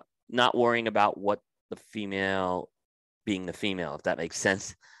 not worrying about what the female being the female, if that makes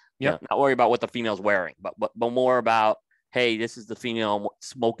sense. Yeah. Not worry about what the female's wearing, but more about, hey, this is the female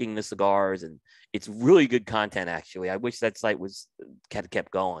smoking the cigars, and it's really good content. Actually, I wish that site was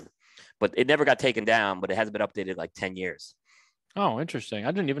kept going, but it never got taken down. But it hasn't been updated in like 10 years. Oh, interesting.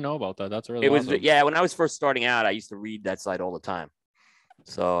 I didn't even know about that. That's really awesome. When I was first starting out, I used to read that site all the time.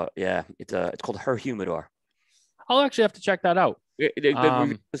 So yeah, it's called Her Humidor. I'll actually have to check that out. The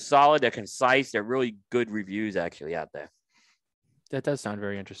reviews are solid. They're concise. They're really good reviews actually out there. That does sound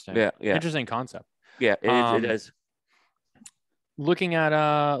very interesting. Yeah. Interesting concept. Yeah, it is. Looking at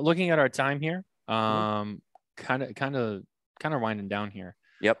our time here, kind of winding down here.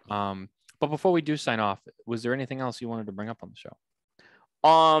 Yep. But before we do sign off, was there anything else you wanted to bring up on the show?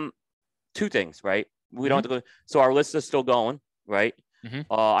 Two things, right? We don't have to go. So our list is still going, right?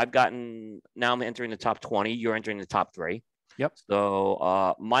 Mm-hmm. Now I'm entering the top 20. You're entering the top 3. Yep.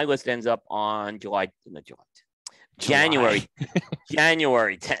 So my list ends up on January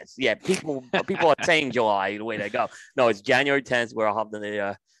 10th. Yeah, people are saying July the way they go. No, it's January 10th where I'll have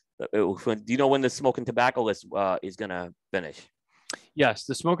do you know when the Smoke and Tobacco list is gonna finish? Yes,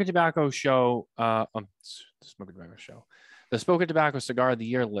 the Smoke and Tobacco show. The Smoke and Tobacco show. The Smoke and Tobacco Cigar of the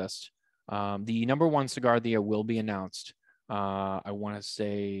Year list. The number 1 cigar of the year will be announced. I want to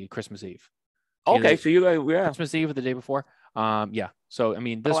say Christmas Eve. Okay, so you guys, Christmas Eve or the day before. Yeah. So I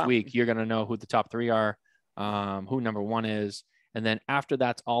mean, this week you're gonna know who the top 3 are, who number 1 is, and then after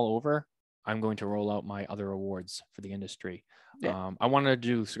that's all over, I'm going to roll out my other awards for the industry. Yeah. I wanted to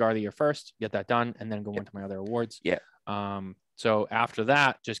do Cigar of the Year first, get that done, and then go into my other awards. Yeah. So after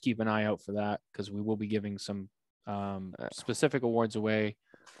that, just keep an eye out for that, because we will be giving some specific awards away.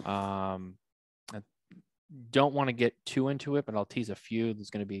 I don't want to get too into it, but I'll tease a few. There's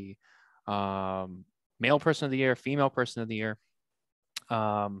going to be male person of the year, female person of the year.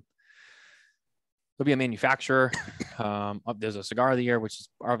 There'll be a manufacturer. There's a cigar of the year, which is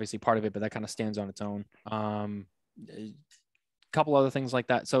obviously part of it, but that kind of stands on its own. A couple other things like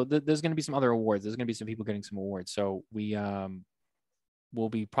that. So there's going to be some other awards. There's going to be some people getting some awards. So we we'll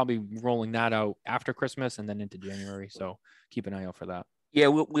be probably rolling that out after Christmas and then into January. So keep an eye out for that. Yeah,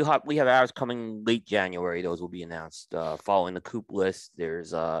 we have ours coming late January. Those will be announced following the Coop list.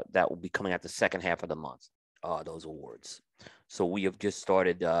 There's that will be coming out the second half of the month. Those awards. So we have just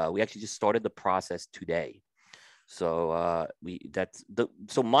started. We actually just started the process today. So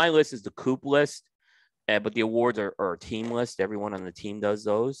so my list is the Coop list, but the awards are a team list. Everyone on the team does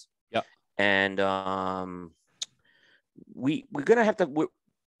those. Yep. And we're gonna have to.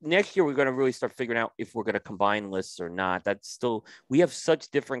 Next year, we're going to really start figuring out if we're going to combine lists or not. We have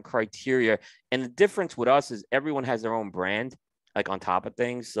such different criteria. And the difference with us is everyone has their own brand, like on top of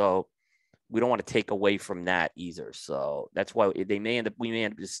things. So we don't want to take away from that either. So that's why we may end up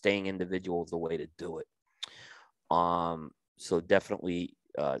just staying individuals the way to do it. So definitely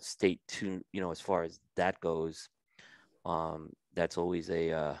stay tuned, as far as that goes. That's always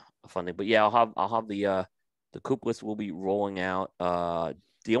a fun thing. But yeah, I'll have the Coop list will be rolling out.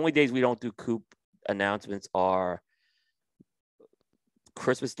 The only days we don't do Coop announcements are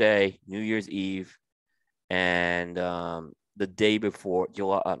Christmas Day, New Year's Eve, and the day before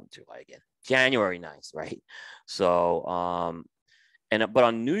January 9th, right? So, but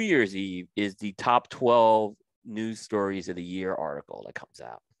on New Year's Eve is the top 12 news stories of the year article that comes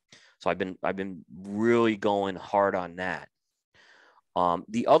out. So I've been really going hard on that.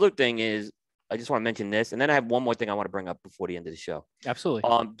 The other thing is I just want to mention this, and then I have one more thing I want to bring up before the end of the show. Absolutely.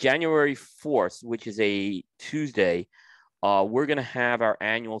 January 4th, which is a Tuesday, we're gonna have our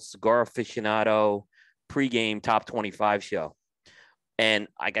annual Cigar Aficionado pregame top 25 show. And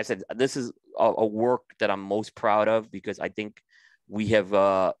like I said, this is a work that I'm most proud of because I think we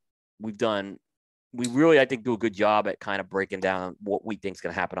really, I think, do a good job at kind of breaking down what we think is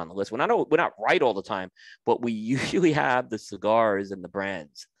going to happen on the list. We're not right all the time, but we usually have the cigars and the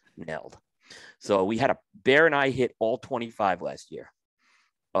brands nailed. So Bear and I hit all 25 last year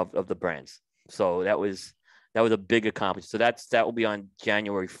of the brands. So that was a big accomplishment. So that will be on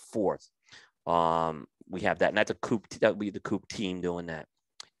January 4th. We have that, and that will be the Coop team doing that.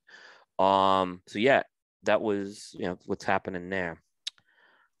 So yeah, that was what's happening there.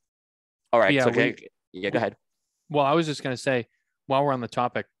 All right. Yeah, so go ahead. Well, I was just gonna say, while we're on the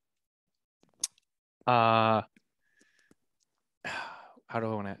topic, how do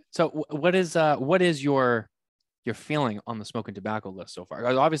I want to? So, what is your feeling on the smoking tobacco list so far?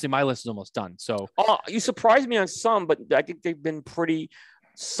 Obviously, my list is almost done. So, you surprised me on some, but I think they've been pretty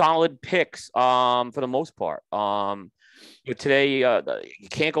solid picks for the most part. Today, you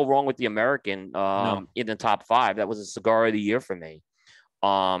can't go wrong with the American in the top 5. That was a cigar of the year for me.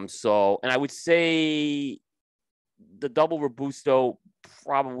 So, and I would say the double Robusto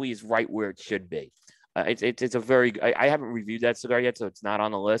probably is right where it should be. It's a very, I haven't reviewed that cigar yet, so it's not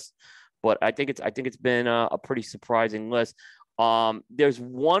on the list, but I think it's been a pretty surprising list. There's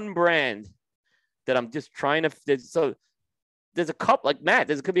one brand that I'm just trying to, there's a couple, like Matt,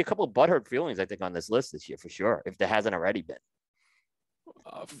 there could be a couple of butthurt feelings, I think, on this list this year for sure, if there hasn't already been.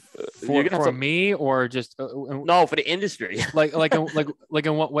 For me, or just no, for the industry. like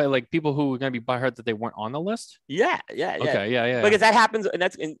in what way? Like people who are going to be butthurt that they weren't on the list? Yeah. Okay, yeah. Because that happens, and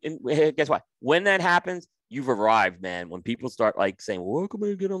that's guess what? When that happens, you've arrived, man. When people start like saying, "Well, how come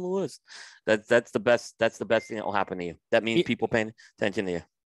I get on the list?" That's the best. That's the best thing that will happen to you. That means people paying attention to you.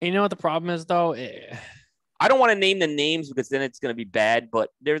 You know what the problem is, though? I don't want to name the names because then it's going to be bad, but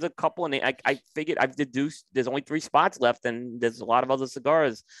there's a couple of names. I figured I've deduced there's only 3 spots left, and there's a lot of other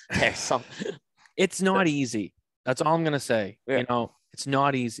cigars there. So it's not easy. That's all I'm going to say. Yeah. It's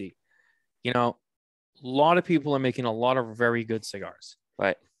not easy. A lot of people are making a lot of very good cigars.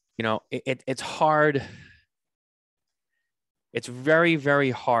 Right. It's hard. It's very, very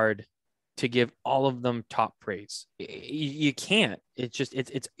hard to give all of them top praise. You can't.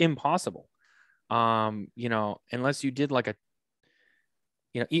 It's impossible. Unless you did like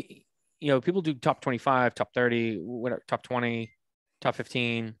people do top 25, top 30, whatever, top 20, top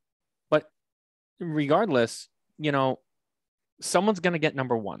 15, but regardless, someone's going to get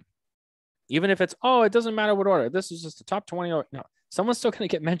number 1, even if it's, it doesn't matter what order, this is just the top 20 or no, someone's still going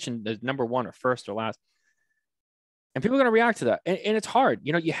to get mentioned as number 1 or first or last. And people are going to react to that. And it's hard,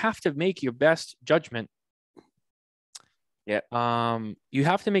 you have to make your best judgment. Yeah. You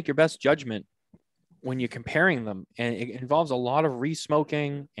have to make your best judgment when you're comparing them, and it involves a lot of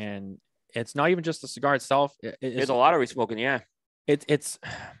re-smoking, and it's not even just the cigar itself. There's a lot of re-smoking. Yeah. It's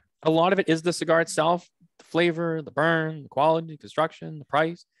a lot of it is the cigar itself, the flavor, the burn, the quality, the construction, the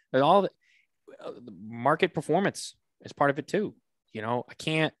price, and all of it. The market performance is part of it too. I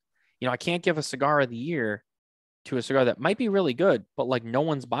can't give a cigar of the year to a cigar that might be really good, but like no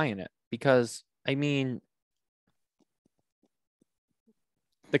one's buying it, because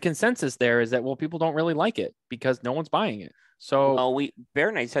the consensus there is that, people don't really like it because no one's buying it. So Bear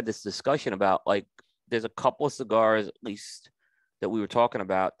and I had this discussion about, like, there's a couple of cigars at least that we were talking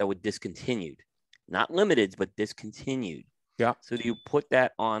about that were discontinued, not limited, but discontinued. Yeah. So do you put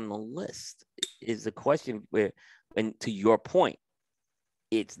that on the list is the question where, and to your point,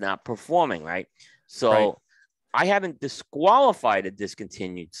 it's not performing, right? So right. I haven't disqualified a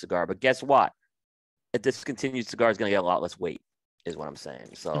discontinued cigar, but guess what? A discontinued cigar is going to get a lot less weight, is what I'm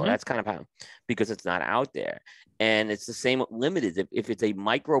saying. So that's kind of how, because it's not out there. And it's the same with limited. If it's a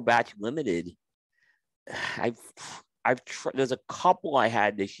micro batch limited, there's a couple I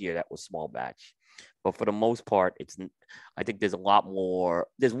had this year that was small batch, but for the most part, I think there's a lot more.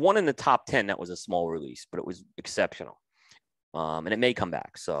 There's one in the top 10 that was a small release, but it was exceptional. And it may come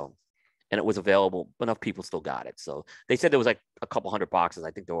back. So, and it was available. Enough people still got it. So they said there was like a couple hundred boxes.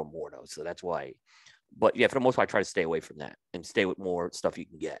 I think there were more though. So that's why. But yeah, for the most part, I try to stay away from that and stay with more stuff you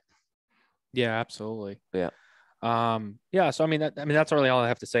can get. Yeah, absolutely. Yeah. Yeah. So that's really all I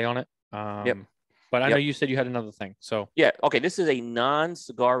have to say on it. Yep. But I know you said you had another thing. So yeah. Okay. This is a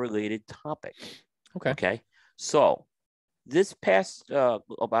non-cigar related topic. Okay. So this past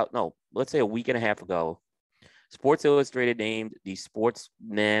let's say a week and a half ago, Sports Illustrated named the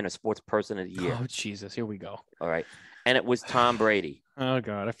sportsman or sports person of the year. Oh Jesus, here we go. All right. And it was Tom Brady. Oh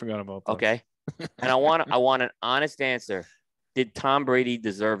God, I forgot about that. Okay. And I want an honest answer. Did Tom Brady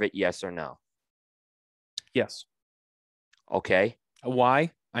deserve it? Yes or no? Yes. Okay.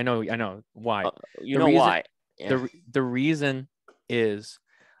 Why? I know why. You know why? Yeah. The reason is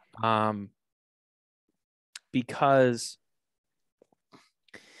because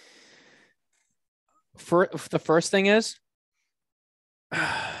the first thing is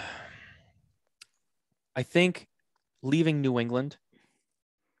I think leaving New England,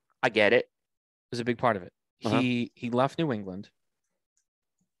 I get it, was a big part of it. He left New England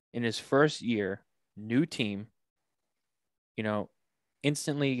in his first year, new team,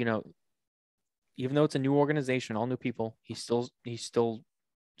 instantly, even though it's a new organization, all new people, he still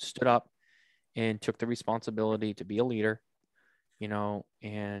stood up and took the responsibility to be a leader,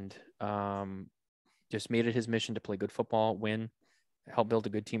 and just made it his mission to play good football, win, help build a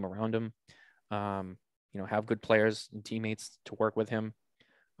good team around him, have good players and teammates to work with him,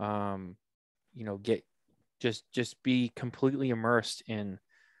 get just be completely immersed in,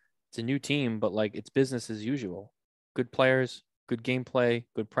 it's a new team, but like it's business as usual. Good players, good gameplay,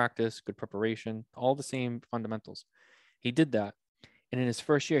 good practice, good preparation, all the same fundamentals. He did that. And in his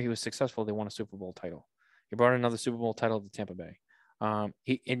first year, he was successful. They won a Super Bowl title. He brought another Super Bowl title to Tampa Bay.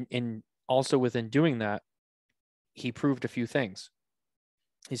 And also within doing that, he proved a few things.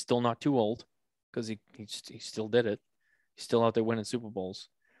 He's still not too old because he still did it. He's still out there winning Super Bowls.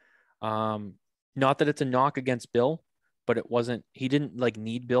 Not that it's a knock against Bill, but he didn't like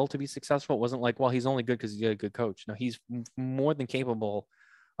need Bill to be successful. It wasn't like, well, he's only good because he's a good coach. No, he's more than capable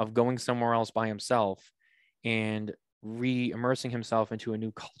of going somewhere else by himself and re-immersing himself into a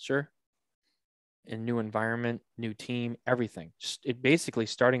new culture, a new environment, new team, everything. It basically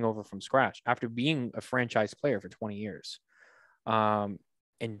starting over from scratch after being a franchise player for 20 years, and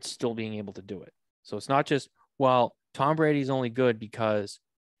still being able to do it. So it's not just, well, Tom Brady's only good because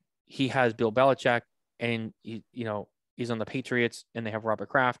he has Bill Belichick and he's on the Patriots and they have Robert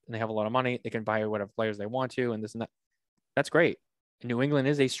Kraft and they have a lot of money. They can buy whatever players they want to and this and that. That's great. And New England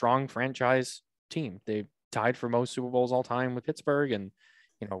is a strong franchise team. They tied for most Super Bowls all time with Pittsburgh, and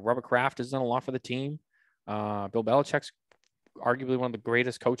Robert Kraft has done a lot for the team. Bill Belichick's arguably one of the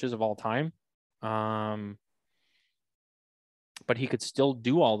greatest coaches of all time. But he could still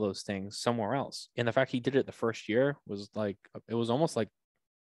do all those things somewhere else. And the fact he did it the first year was like, it was almost like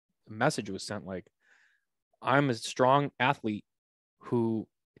a message was sent, like, I'm a strong athlete who,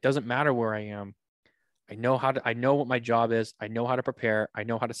 it doesn't matter where I am. I know what my job is. I know how to prepare. I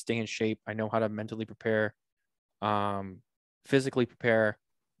know how to stay in shape. I know how to mentally prepare, physically prepare.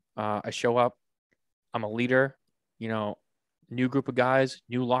 I show up. I'm a leader, new group of guys,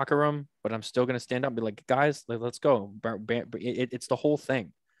 new locker room, but I'm still going to stand up and be like, guys, let's go. It's the whole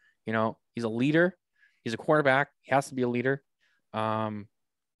thing. He's a leader. He's a quarterback. He has to be a leader. And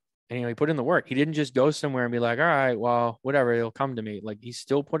he put in the work. He didn't just go somewhere and be like, all right, well, whatever, it'll come to me. Like, he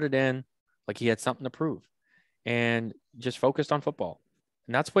still put it in, like he had something to prove, and just focused on football.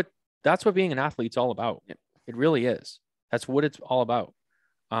 And that's what being an athlete's all about. It really is. That's what it's all about.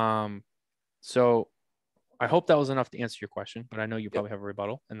 So I hope that was enough to answer your question, but I know you probably have a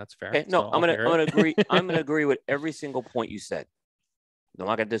rebuttal, and that's fair. Okay, no, I'm gonna agree. I'm gonna agree with every single point you said. I'm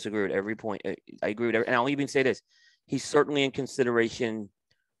not gonna disagree with every point. I agree with and I'll even say this: he's certainly in consideration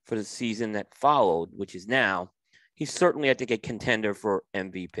for the season that followed, which is now. He's certainly, I think, a contender for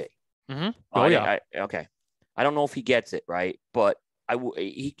MVP. Mm-hmm. Oh yeah. Okay. I don't know if he gets it right, but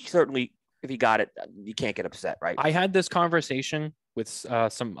he certainly, if he got it, you can't get upset, right? I had this conversation with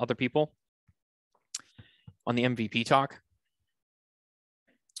some other people on the MVP talk.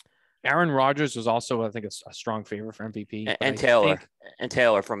 Aaron Rodgers was also, I think, a strong favorite for MVP. And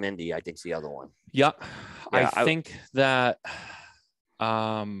Taylor from Indy, I think, is the other one. Yep. Yeah, I think that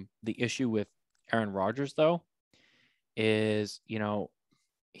the issue with Aaron Rodgers, though, is,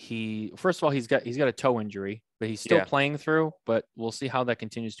 first of all, he's got a toe injury, but he's still playing through. But we'll see how that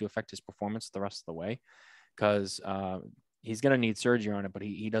continues to affect his performance the rest of the way, because he's going to need surgery on it, but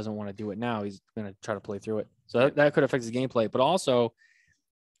he doesn't want to do it now. He's going to try to play through it. So that could affect his gameplay. But also,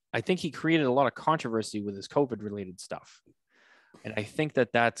 I think he created a lot of controversy with his COVID-related stuff. And I think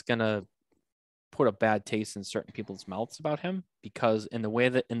that that's going to put a bad taste in certain people's mouths about him, because in the way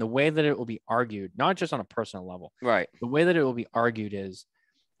that it will be argued, not just on a personal level, right? The way that it will be argued is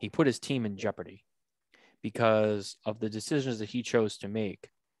he put his team in jeopardy because of the decisions that he chose to make,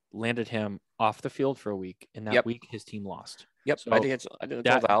 landed him off the field for a week. And that week, his team lost. Yep. So I think it's all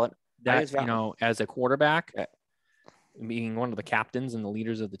valid. That, valid. As a quarterback, being one of the captains and the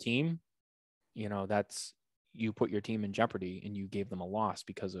leaders of the team, that's, you put your team in jeopardy and you gave them a loss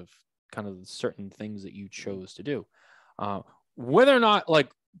because of kind of certain things that you chose to do. Whether or not,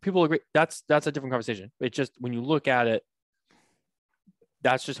 like, people agree. That's a different conversation. It's just when you look at it,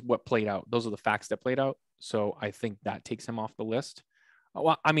 that's just what played out. Those are the facts that played out. So I think that takes him off the list.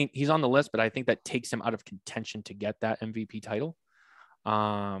 Well, I mean, he's on the list, but I think that takes him out of contention to get that MVP title.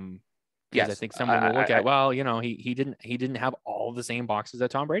 Because I think someone will look at, well, you know, he didn't have all the same boxes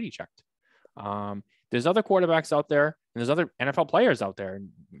that Tom Brady checked. There's other quarterbacks out there, and there's other NFL players out there, and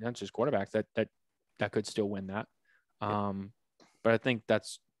not just quarterbacks that could still win that. But I think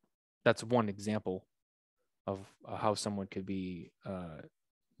that's one example of how someone could be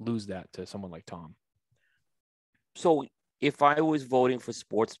lose that to someone like Tom. So if I was voting for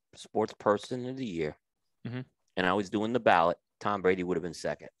sports person of the year, and I was doing the ballot, Tom Brady would have been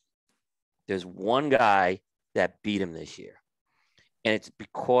second. There's one guy that beat him this year, and it's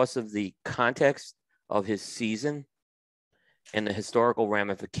because of the context of his season and the historical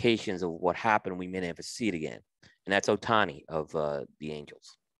ramifications of what happened. We may never see it again, and that's Ohtani of the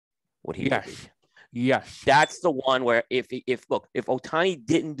Angels. What he did. Yes, that's the one where if Ohtani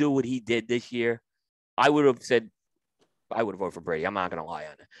didn't do what he did this year, I would have voted for Brady. I'm not going to lie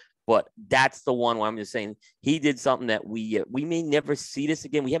on it. But that's the one where I'm just saying he did something that we may never see this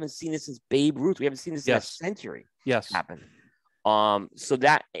again. We haven't seen this since Babe Ruth. We haven't seen this in a century. Happen. So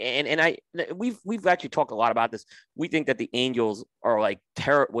that we've actually talked a lot about this. We think that the Angels are like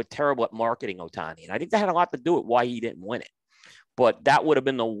terrible at marketing Ohtani, and I think that had a lot to do with why he didn't win it. But that would have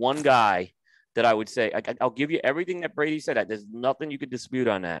been the one guy that I would say I'll give you everything that Brady said. There's nothing you could dispute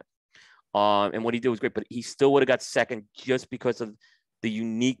on that. And what he did was great, but he still would have got second just because of the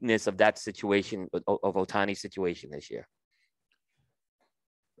uniqueness of that situation, of Ohtani's situation this year.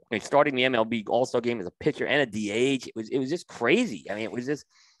 I mean, starting the MLB All-Star game as a pitcher and a DH, it was just crazy. I mean, it was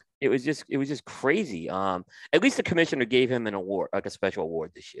just crazy. At least the commissioner gave him an award, like a special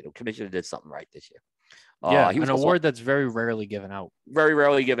award this year. The commissioner did something right this year. Yeah, an award that's very rarely given out. Very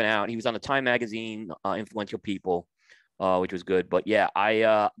rarely given out. He was on the Time magazine, Influential People, which was good. But yeah,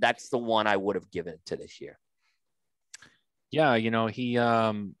 that's the one I would have given to this year. Yeah, you know, he,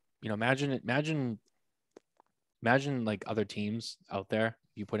 imagine like other teams out there.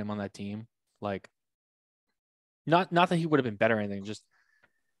 You put him on that team, like, not that he would have been better or anything. Just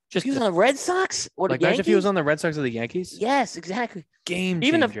he was on the Red Sox or the like, Yankees? imagine if he was on the Red Sox or the Yankees. Yes, exactly. Game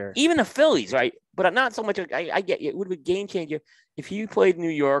changer. Even the Phillies, right? But not so much. I get it would have been game changer if he played New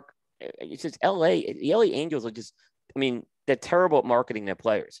York. It's just L.A. The L.A. Angels are just. I mean, they're terrible at marketing their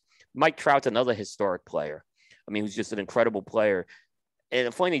players. Mike Trout's another historic player. I mean, who's just an incredible player. And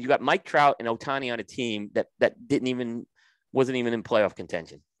the funny thing, you got Mike Trout and Ohtani on a team that wasn't even in playoff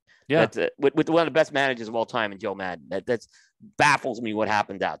contention. Yeah, with one of the best managers of all time, and Joe Madden. That's baffles me what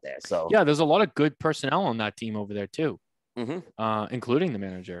happened out there. So yeah, there's a lot of good personnel on that team over there too, including the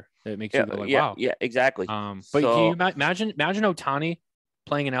manager. It makes you go like, wow. Yeah, exactly. But can you imagine Ohtani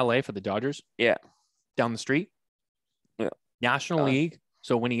playing in LA for the Dodgers? Yeah, down the street. Yeah, National League.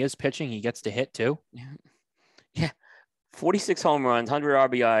 So when he is pitching, he gets to hit too. Yeah. 46 home runs, 100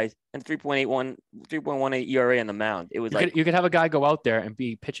 RBIs, and 3.18 ERA on the mound. It was you could have a guy go out there and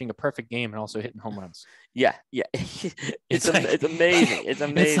be pitching a perfect game and also hitting home runs. Yeah. It's amazing. It's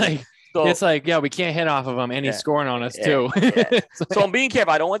amazing. It's like, we can't hit off of him, and he's scoring on us too. So I'm being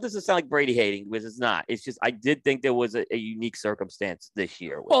careful. I don't want this to sound like Brady hating, because it's not. It's just I did think there was a unique circumstance this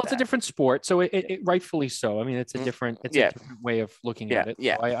year. Well, it's a different sport, so it rightfully so. I mean, it's a different way of looking at it.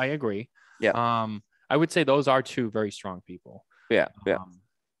 Yeah, so I agree. Yeah. I would say those are two very strong people. Yeah.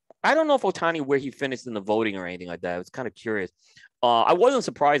 I don't know if Ohtani, where he finished in the voting or anything like that. I was kind of curious. I wasn't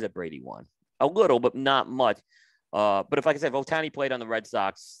surprised that Brady won. A little, but not much. But if I could say, if Ohtani played on the Red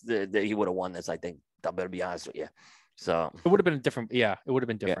Sox, he would have won this, I think. I better be honest with you. So it would have been different. Yeah, it would have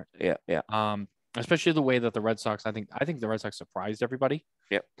been different. Yeah. Especially the way that the Red Sox, I think the Red Sox surprised everybody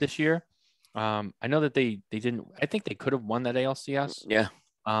this year. I know that they didn't. I think they could have won that ALCS. Yeah.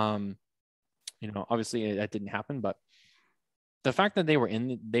 Obviously that didn't happen, but the fact that they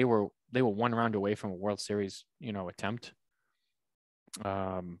were one round away from a World Series, attempt.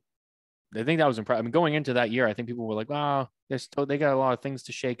 I think that was impressive. I mean, going into that year, I think people were like, "Wow, they got a lot of things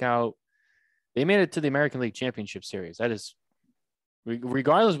to shake out." They made it to the American League Championship Series. That is,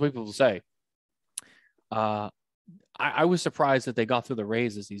 regardless of what people say. I was surprised that they got through the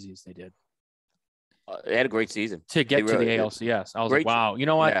Rays as easy as they did. They had a great season to get to the ALCS. I was like, wow, you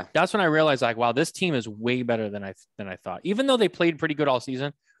know what? Yeah. That's when I realized, like, wow, this team is way better than I thought. Even though they played pretty good all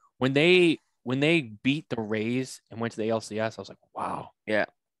season, when they beat the Rays and went to the ALCS, I was like, wow, yeah,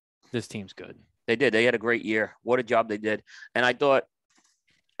 this team's good. They did. They had a great year. What a job they did. And I thought,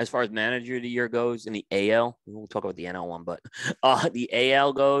 as far as manager of the year goes in the AL, we'll talk about the NL one, but the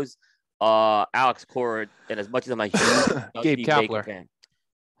AL goes, Alex Cora, and as much as I'm a huge Gabe Kapler fan,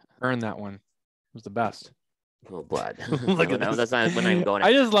 Earned that one. It was the best. Oh, blood. Look at no, this. that's not. We're not even going.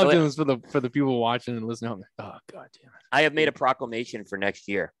 I just love doing this for the people watching and listening. Oh God damn it! I have made a proclamation for next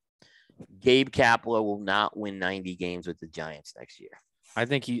year. Gabe Kapler will not win 90 games with the Giants next year. I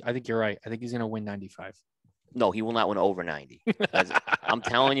think you're right. I think he's gonna win 95. No, he will not win over 90. I'm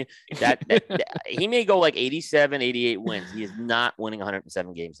telling you that he may go like 87, 88 wins. He is not winning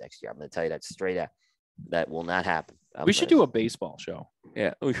 107 games next year. I'm going to tell you that straight out. That will not happen. We should do a baseball show.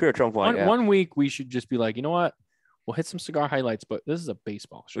 Yeah, we should. Trump one week we should just be like, you know what? We'll hit some cigar highlights, but this is a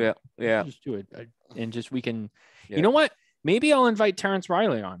baseball show. Yeah. Just do it, and just we can. Yeah. You know what? Maybe I'll invite Terrence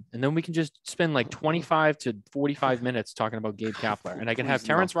Riley on, and then we can just spend like 25 to 45 minutes talking about Gabe Kapler, and I can have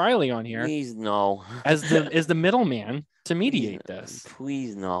Terrence Riley on here. Please no. As the middleman to mediate this.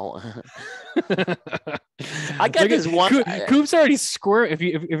 Please no. I got this one. Coop's already squirt. If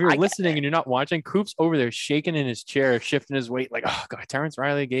you're listening and you're not watching, Coop's over there shaking in his chair, shifting his weight, like, oh God, Terrence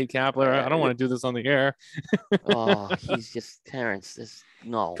Riley, Gabe Kapler. I don't want to do this on the air. Oh, he's just Terrence.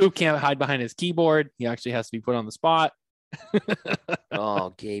 No. Coop can't hide behind his keyboard. He actually has to be put on the spot.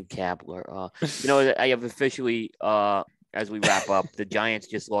 Oh, Gabe Kapler. You know, I have officially, as we wrap up, the Giants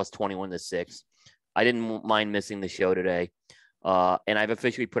just lost 21-6. I didn't mind missing the show today. And I've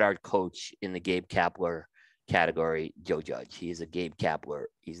officially put our coach in the Gabe Kapler category, Joe Judge. He is a Gabe Kapler.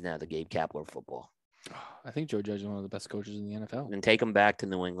 He's now the Gabe Kapler of football. I think Joe Judge is one of the best coaches in the NFL. And take him back to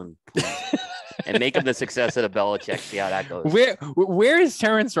New England, please. And make him the success of the Belichick. See how that goes. Where is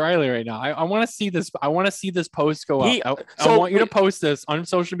Terrence Riley right now? I want to see this. I want to see this post go up. I want you to post this on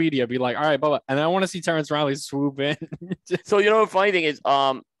social media. Be like, all right, blah, blah. And I want to see Terrence Riley swoop in. So you know, the funny thing is,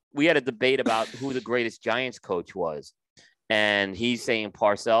 we had a debate about who the greatest Giants coach was, and he's saying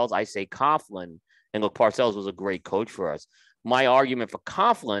Parcells. I say Coughlin. And look, Parcells was a great coach for us. My argument for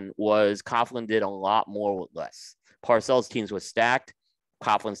Coughlin was Coughlin did a lot more with less. Parcells' teams were stacked.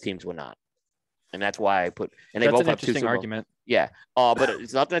 Coughlin's teams were not. And that's why I put – and they both have two Super Bowls. Argument. Yeah. But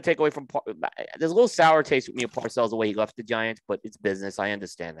it's nothing to take away from – there's a little sour taste with me of Parcells the way he left the Giants, but it's business. I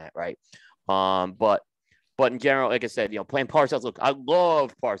understand that, right? But in general, like I said, you know, playing Parcells – look, I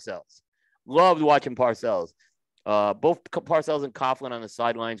love Parcells. Loved watching Parcells. Both Parcells and Coughlin on the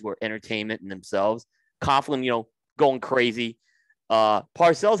sidelines were entertainment in themselves. Coughlin, you know, going crazy.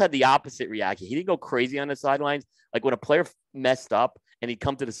 Parcells had the opposite reaction. He didn't go crazy on the sidelines. Like when a player messed up and he'd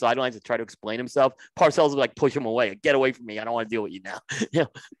come to the sidelines to try to explain himself, Parcells would like push him away. Get away from me. I don't want to deal with you now. Yeah.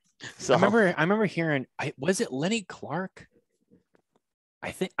 So I remember hearing, was it Lenny Clark?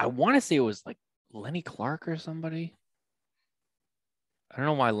 I want to say it was like Lenny Clark or somebody. I don't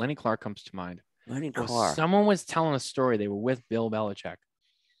know why Lenny Clark comes to mind. Lenny Clark. Someone was telling a story. They were with Bill Belichick.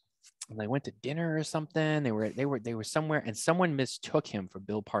 And they went to dinner or something. They were somewhere, and someone mistook him for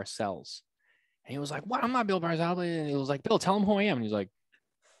Bill Parcells. And he was like, "What? I'm not Bill Parcells." And he was like, "Bill, tell him who I am." And he's like,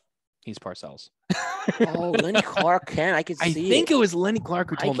 "He's Parcells." Oh, Lenny Clark I could see it. I think it was Lenny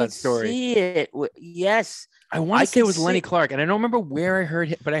Clark who told that story. See it. Yes. I want to say it was Lenny Clark, and I don't remember where I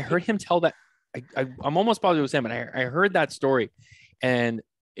heard it, but I heard him tell that. I'm almost positive it was him, but I heard that story, and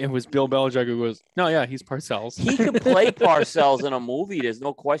it was Bill Belichick who goes, "No, yeah, he's Parcells." He could play Parcells in a movie. There's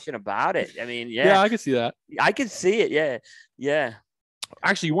no question about it. I mean, yeah, I can see that. I can see it. Yeah.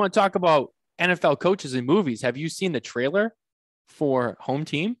 Actually, you want to talk about NFL coaches in movies? Have you seen the trailer for Home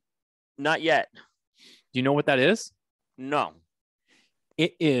Team? Not yet. Do you know what that is? No.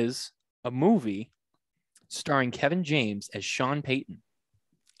 It is a movie starring Kevin James as Sean Payton,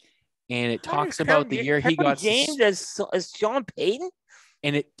 and it talks about the year he got James as Sean Payton.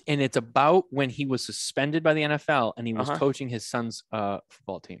 And it's about when he was suspended by the NFL and he was coaching his son's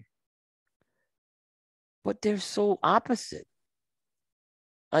football team. But they're so opposite.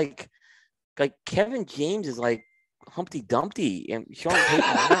 Like Kevin James is like Humpty Dumpty and Sean Payton.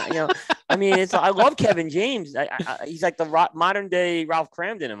 Not, you know, I mean, I love Kevin James. He's like the modern day Ralph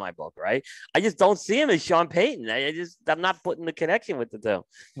Cramden in my book, right? I just don't see him as Sean Payton. I'm not putting the connection with the two.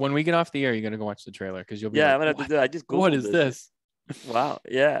 When we get off the air, you're gonna go watch the trailer because you'll be I'm gonna have to do it. I just Googled what is this? Wow.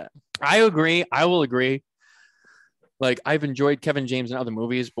 Yeah. I agree. I will agree. Like, I've enjoyed Kevin James in other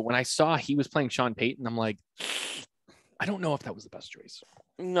movies, but when I saw he was playing Sean Payton, I'm like, I don't know if that was the best choice.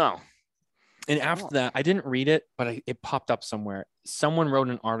 No. And after that, I didn't read it, but it popped up somewhere. Someone wrote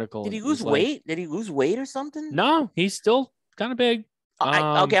an article. Did he lose weight? Did he lose weight or something? No, he's still kind of big.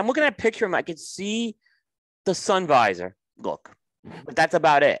 Okay, I'm looking at a picture of him. I can see the sun visor. Look, but that's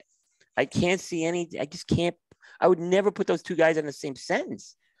about it. I can't see any. I just can't. I would never put those two guys in the same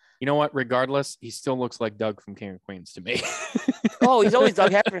sentence. You know what? Regardless, he still looks like Doug from King of Queens to me. Oh, he's always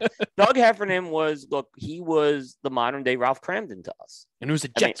Doug Heffernan. Doug Heffernan he was the modern day Ralph Cramden to us. And he was a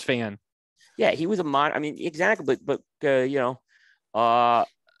Jets fan. Yeah, he was exactly. But you know,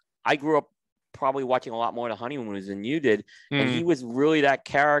 I grew up probably watching a lot more of the Honeymooners than you did. And he was really that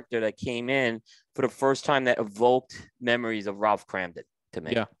character that came in for the first time that evoked memories of Ralph Cramden to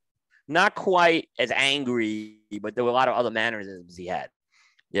me. Yeah. Not quite as angry, but there were a lot of other mannerisms he had.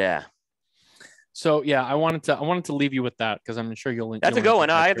 Yeah. So yeah, I wanted to leave you with that because I'm sure you'll. That's a good one.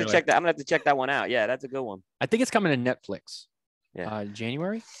 I have to trailer. check that. I'm gonna have to check that one out. Yeah, that's a good one. I think it's coming to Netflix. Yeah.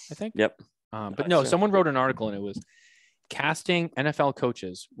 January, I think. Yep. But no, someone wrote an article and it was casting NFL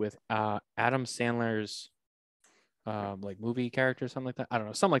coaches with Adam Sandler's like movie character, something like that. I don't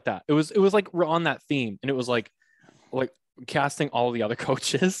know, something like that. It was like on that theme, and it was like casting all the other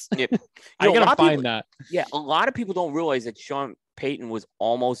coaches. Yep. I gotta find that. Yeah, a lot of people don't realize that Sean Payton was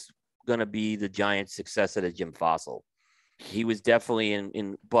almost gonna be the Giants' successor to Jim Fassel. He was definitely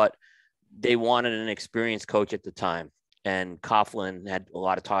in, but they wanted an experienced coach at the time. And Coughlin had a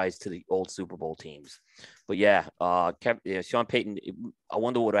lot of ties to the old Super Bowl teams. But yeah, Sean Payton, I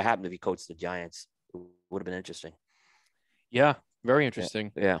wonder what would have happened if he coached the Giants. It would have been interesting. Yeah, very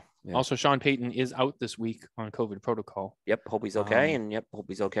interesting. Yeah. Also, Sean Payton is out this week on COVID protocol. Yep, hope he's okay. Hope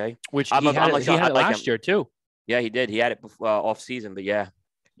he's okay. Which he had it last year too. Yeah, he did. He had it before, off season, but yeah,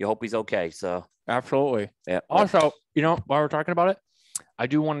 you hope he's okay. So absolutely. Yeah. Also, while we're talking about it, I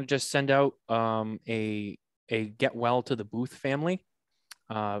do want to just send out a get well to the Booth family.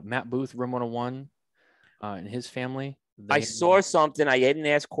 Matt Booth, Room 101, and his family. I saw something. I didn't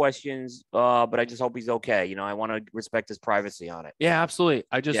ask questions, but I just hope he's okay. I want to respect his privacy on it. Yeah, absolutely.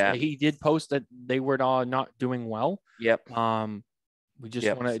 He did post that they were not doing well. Yep. We just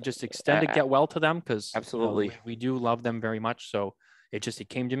want to just extend a get well to them because absolutely we do love them very much. So it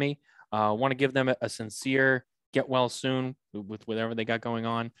came to me. Want to give them a sincere get well soon with whatever they got going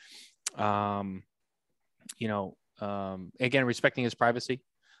on. Again, respecting his privacy.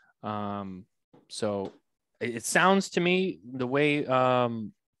 So it sounds to me the way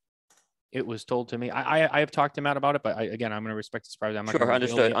it was told to me. I have talked to Matt about it, but I'm going to respect his privacy. I'm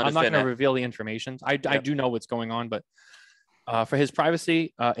not going to reveal the information. I do know what's going on, but for his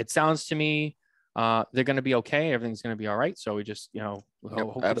privacy, it sounds to me they're going to be okay. Everything's going to be all right. So we just hope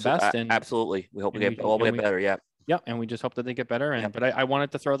for the best. And absolutely, we hope we get better. Yeah. Yeah, and we just hope that they get better. But I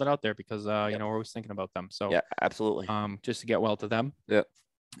wanted to throw that out there because we're always thinking about them. So yeah, absolutely. Just to get well to them. Yeah.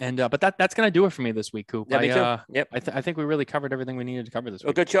 And but that's gonna do it for me this week, Coop. Yeah, me too. Yep. I think we really covered everything we needed to cover this week.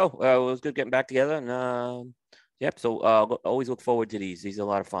 A good show. It was good getting back together. And yep. So always look forward to these. These are a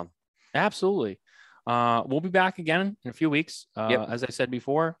lot of fun. Absolutely. We'll be back again in a few weeks. As I said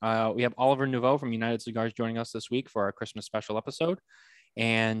before, we have Oliver Nouveau from United Cigars joining us this week for our Christmas special episode,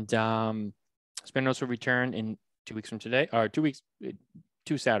 and Spare Notes will return in 2 weeks from today, or 2 weeks,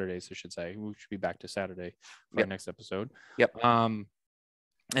 2 Saturdays, I should say. We should be back to Saturday for our next episode. Yep. And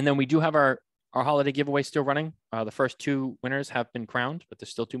then we do have our holiday giveaway still running. The first 2 winners have been crowned, but there's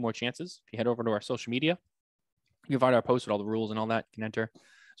still 2 more chances. If you head over to our social media, you can find our post with all the rules and all that. You can enter,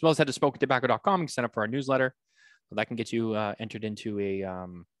 as well as head to SpokenTobacco.com and sign up for our newsletter. So that can get you entered into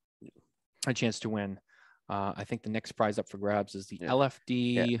a chance to win. I think the next prize up for grabs is the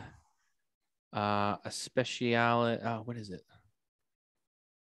LFD. A special. What is it?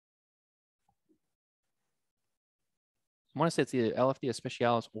 I want to say it's the LFD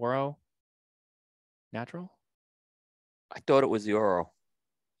Especialis Oro Natural. I thought it was the Oro.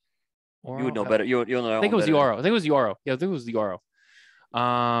 You would know better. You'll know. I think it was the Oro. I think it was the Oro. Yeah, I think it was the Oro.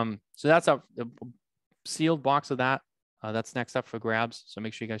 So that's a sealed box of that. That's next up for grabs. So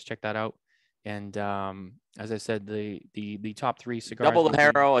make sure you guys check that out. And as I said, the top 3 cigars. Double the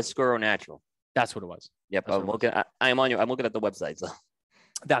Haro Oscuro Natural. That's what it was. Yep. I'm looking at the website. So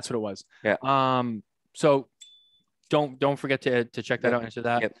that's what it was. Yeah. So don't forget to check that out and enter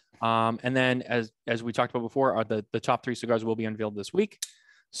that. Yep. And then as we talked about before, the top 3 cigars will be unveiled this week.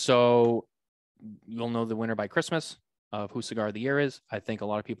 So you'll know the winner by Christmas of who cigar of the year is. I think a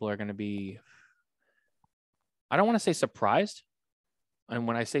lot of people are going to be, I don't want to say surprised. And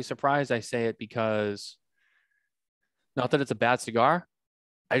when I say surprised, I say it because not that it's a bad cigar.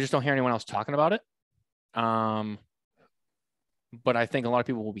 I just don't hear anyone else talking about it. But I think a lot of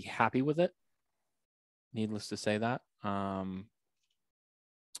people will be happy with it. Needless to say that.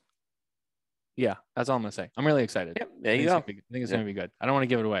 Yeah, that's all I'm gonna say. I'm really excited. Yep, there you go. I think it's gonna be good. I don't want to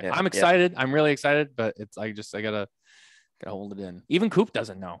give it away. I'm excited. I'm really excited, but it's I gotta hold it in. Even Coop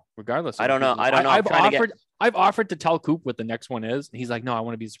doesn't know, regardless. I don't know. I've offered to tell Coop what the next one is, and he's like, "No, I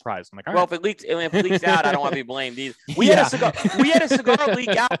want to be surprised." I'm like, all well, right. if it leaks out, I don't want to be blamed either. We had a cigar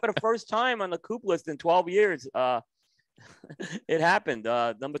leak out for the first time on the Coop list in 12 years. It happened.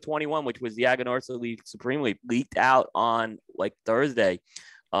 Number 21, which was the Aganorsa League Supreme League, leaked out on like Thursday.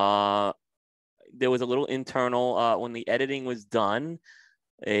 There was a little internal when the editing was done.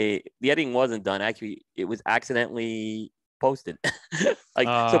 the editing wasn't done. Actually, it was accidentally posted.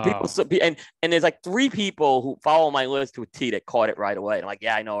 So people, and there's like 3 people who follow my list to a T that caught it right away. I'm like,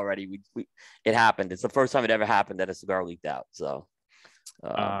 yeah, I know already. It happened. It's the first time it ever happened that a cigar leaked out. So,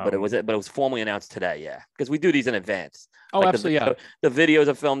 but it was formally announced today. Yeah, because we do these in advance. Oh, absolutely. The videos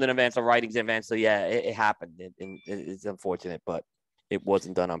are filmed in advance, the writings in advance. So yeah, it happened. It's unfortunate, but it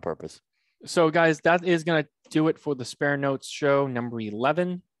wasn't done on purpose. So, guys, that is going to do it for the Spare Notes show number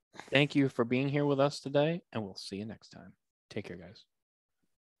 11. Thank you for being here with us today, and we'll see you next time. Take care, guys.